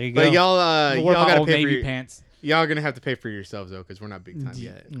that. There you go. But y'all, We'll y'all wear my gotta Old pay for Navy your, pants. y'all gonna have to pay for yourselves though, because we're not big time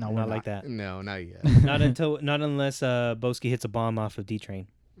yet. No, we're not like that. No, not yet. Not unless Boski hits a bomb off of D Train.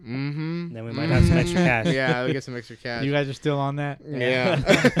 Mm-hmm. Then we might have some extra cash. Yeah, we get some extra cash. You guys are still on that?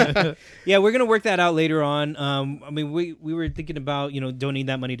 Yeah. Yeah, we're gonna work that out later on. I mean, we were thinking about donating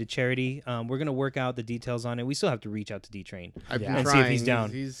that money to charity. We're gonna work out the details on it. We still have to reach out to D Train. I've been And see if trying. he's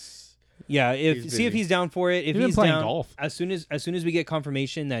down. He's Yeah, He's see if busy. he's down for it. If been he's playing down, golf. as soon as we get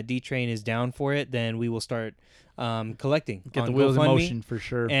confirmation that D Train is down for it, then we will start collecting. Get on the wheels in GoFundMe. motion for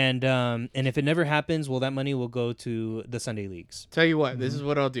sure. And if it never happens, well, that money will go to the Sunday leagues. Tell you what, this is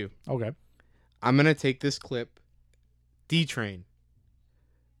what I'll do. Okay. I'm gonna take this clip. D Train.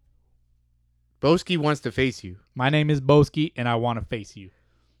 Boski wants to face you. My name is Boski, and I want to face you.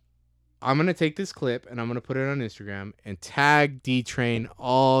 I'm gonna take this clip and I'm gonna put it on Instagram and tag D Train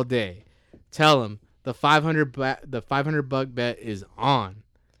all day. Tell him the $500 bet is on,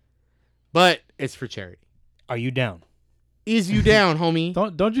 but it's for charity. Are you down? Is you down, homie?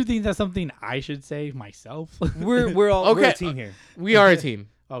 Don't you think that's something I should say myself? We're all we're a Okay. team here. We are a team.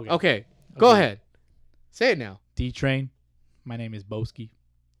 Okay. Okay, go ahead. Say it now. D Train. My name is Boski.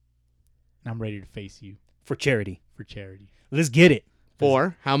 And I'm ready to face you For charity. for charity. Let's get it.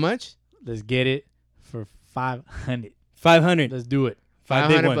 For how much? Let's get it for 500. 500. Let's do it. 5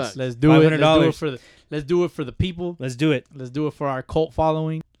 big 500 ones. bucks. Let's do it. $500. Let's do it for the people. Let's do it. Let's do it for our cult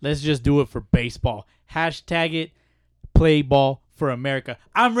following. Let's just do it for baseball. Hashtag it. Play ball for America.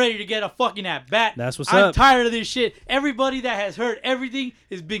 I'm ready to get a fucking at bat. That's what's I'm up. tired of this shit. Everybody that has heard everything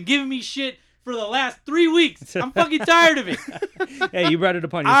has been giving me shit for the last 3 weeks. I'm fucking tired of it. Hey, you brought it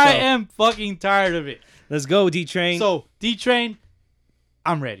upon yourself. I am fucking tired of it. Let's go, D-Train. So, D-Train,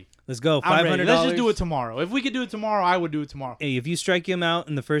 I'm ready. Let's go. I'm ready. $500. Let's just do it tomorrow. If we could do it tomorrow, I would do it tomorrow. Hey, if you strike him out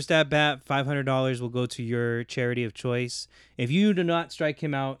in the first at bat, $500 will go to your charity of choice. If you do not strike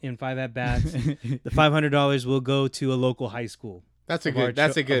him out in 5 at bats, the $500 will go to a local high school. That's a Of our good.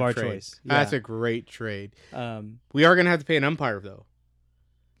 That's a of good our trade. choice. That's Yeah. a great trade. Um, We are gonna have to pay an umpire though.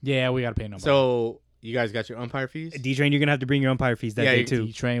 Yeah, we got to pay no money. So you guys got your umpire fees? D-Train, you're gonna have to bring your umpire fees that Yeah, day you- too.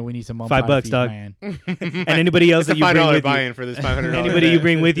 D-Train, we need some $5, umpire fees, dog. man. And anybody else It's a that you bring $5 with you, buy-in for this $500. anybody you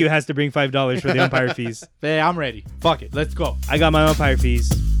bring with you has to bring $5 for the umpire fees. Hey, I'm ready. Fuck it. Let's go. I got my umpire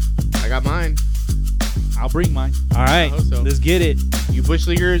fees. I got mine. I'll bring mine. All right, hope so. let's get it. You bush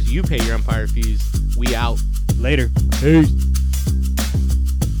leaguers, you pay your umpire fees. We out. Later. Peace.